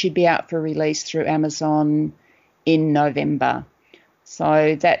 and it should be out for release through Amazon in November.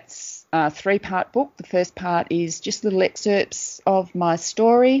 So that's a 3-part book. The first part is just little excerpts of my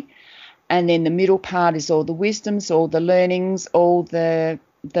story, and then the middle part is all the wisdoms, all the learnings, all the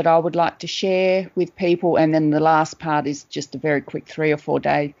that I would like to share with people, and then the last part is just a very quick 3 or 4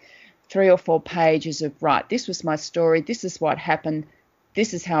 pages of, right, this was my story, this is what happened,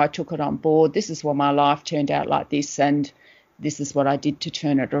 this is how I took it on board, this is why my life turned out like this, and this is what I did to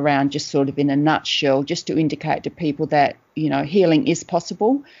turn it around, just sort of in a nutshell, just to indicate to people that, healing is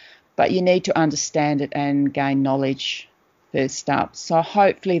possible, but you need to understand it and gain knowledge first up. So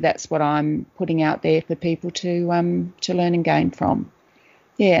hopefully that's what I'm putting out there for people to learn and gain from.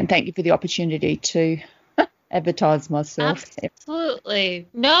 Yeah, and thank you for the opportunity to advertise myself. Absolutely.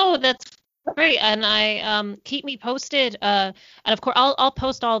 No, that's great. And I keep me posted. And of course, I'll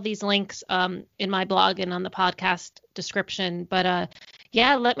post all these links in my blog and on the podcast description. But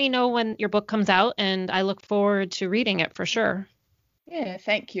let me know when your book comes out, and I look forward to reading it for sure. Yeah,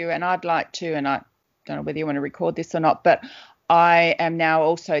 thank you. And I'd like to, and I don't know whether you want to record this or not, but I am now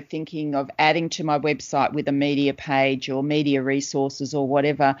also thinking of adding to my website with a media page or media resources or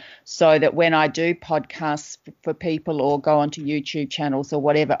whatever, so that when I do podcasts for people or go onto YouTube channels or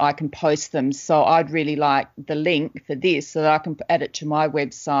whatever, I can post them. So I'd really like the link for this so that I can add it to my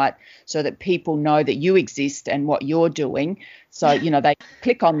website so that people know that you exist and what you're doing. So, they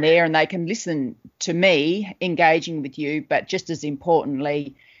click on there and they can listen to me engaging with you, but just as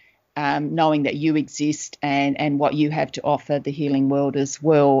importantly, knowing that you exist and what you have to offer the healing world as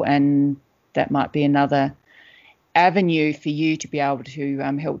well. And that might be another avenue for you to be able to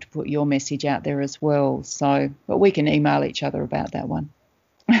help to put your message out there as well. So, but we can email each other about that one.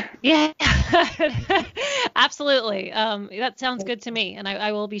 Yeah, absolutely. That sounds good to me, and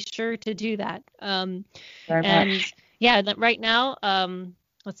I will be sure to do that. Right now,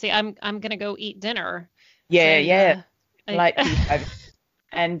 let's see, I'm gonna go eat dinner. Late.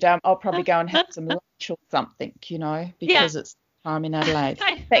 And I'll probably go and have some lunch or something, because it's time in Adelaide.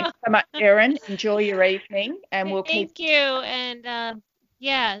 Thanks so much, Erin. Enjoy your evening, and we'll keep. Thank you, and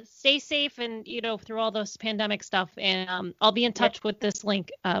Yeah, stay safe and through all this pandemic stuff. And I'll be in Yep. touch with this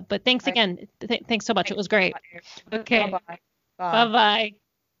link. But thanks Okay. again. Thanks so much. It Thanks was so great. much, Erin. Okay. Bye-bye. Bye. Bye-bye.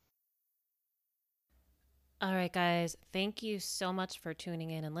 All right, guys. Thank you so much for tuning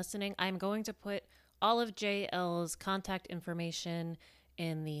in and listening. I'm going to put all of JL's contact information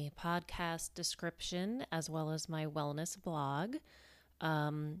in the podcast description as well as my wellness blog.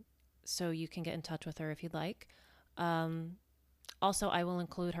 Um, so you can get in touch with her if you'd like. Um, Also, I will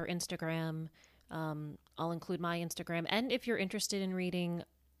include her Instagram. I'll include my Instagram. And if you're interested in reading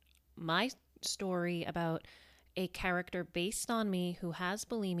my story about a character based on me who has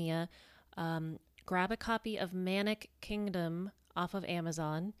bulimia, grab a copy of Manic Kingdom off of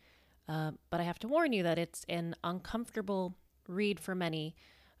Amazon. But I have to warn you that it's an uncomfortable read for many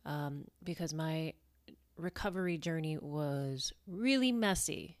because my recovery journey was really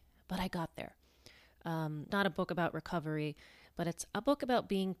messy, but I got there. Not a book about recovery, but it's a book about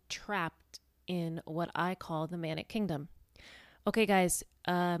being trapped in what I call the manic kingdom. Okay, guys,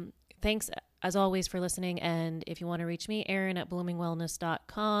 thanks as always for listening. And if you want to reach me, Erin at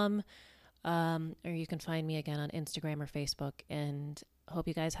bloomingwellness.com, or you can find me again on Instagram or Facebook. And hope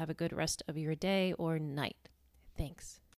you guys have a good rest of your day or night. Thanks.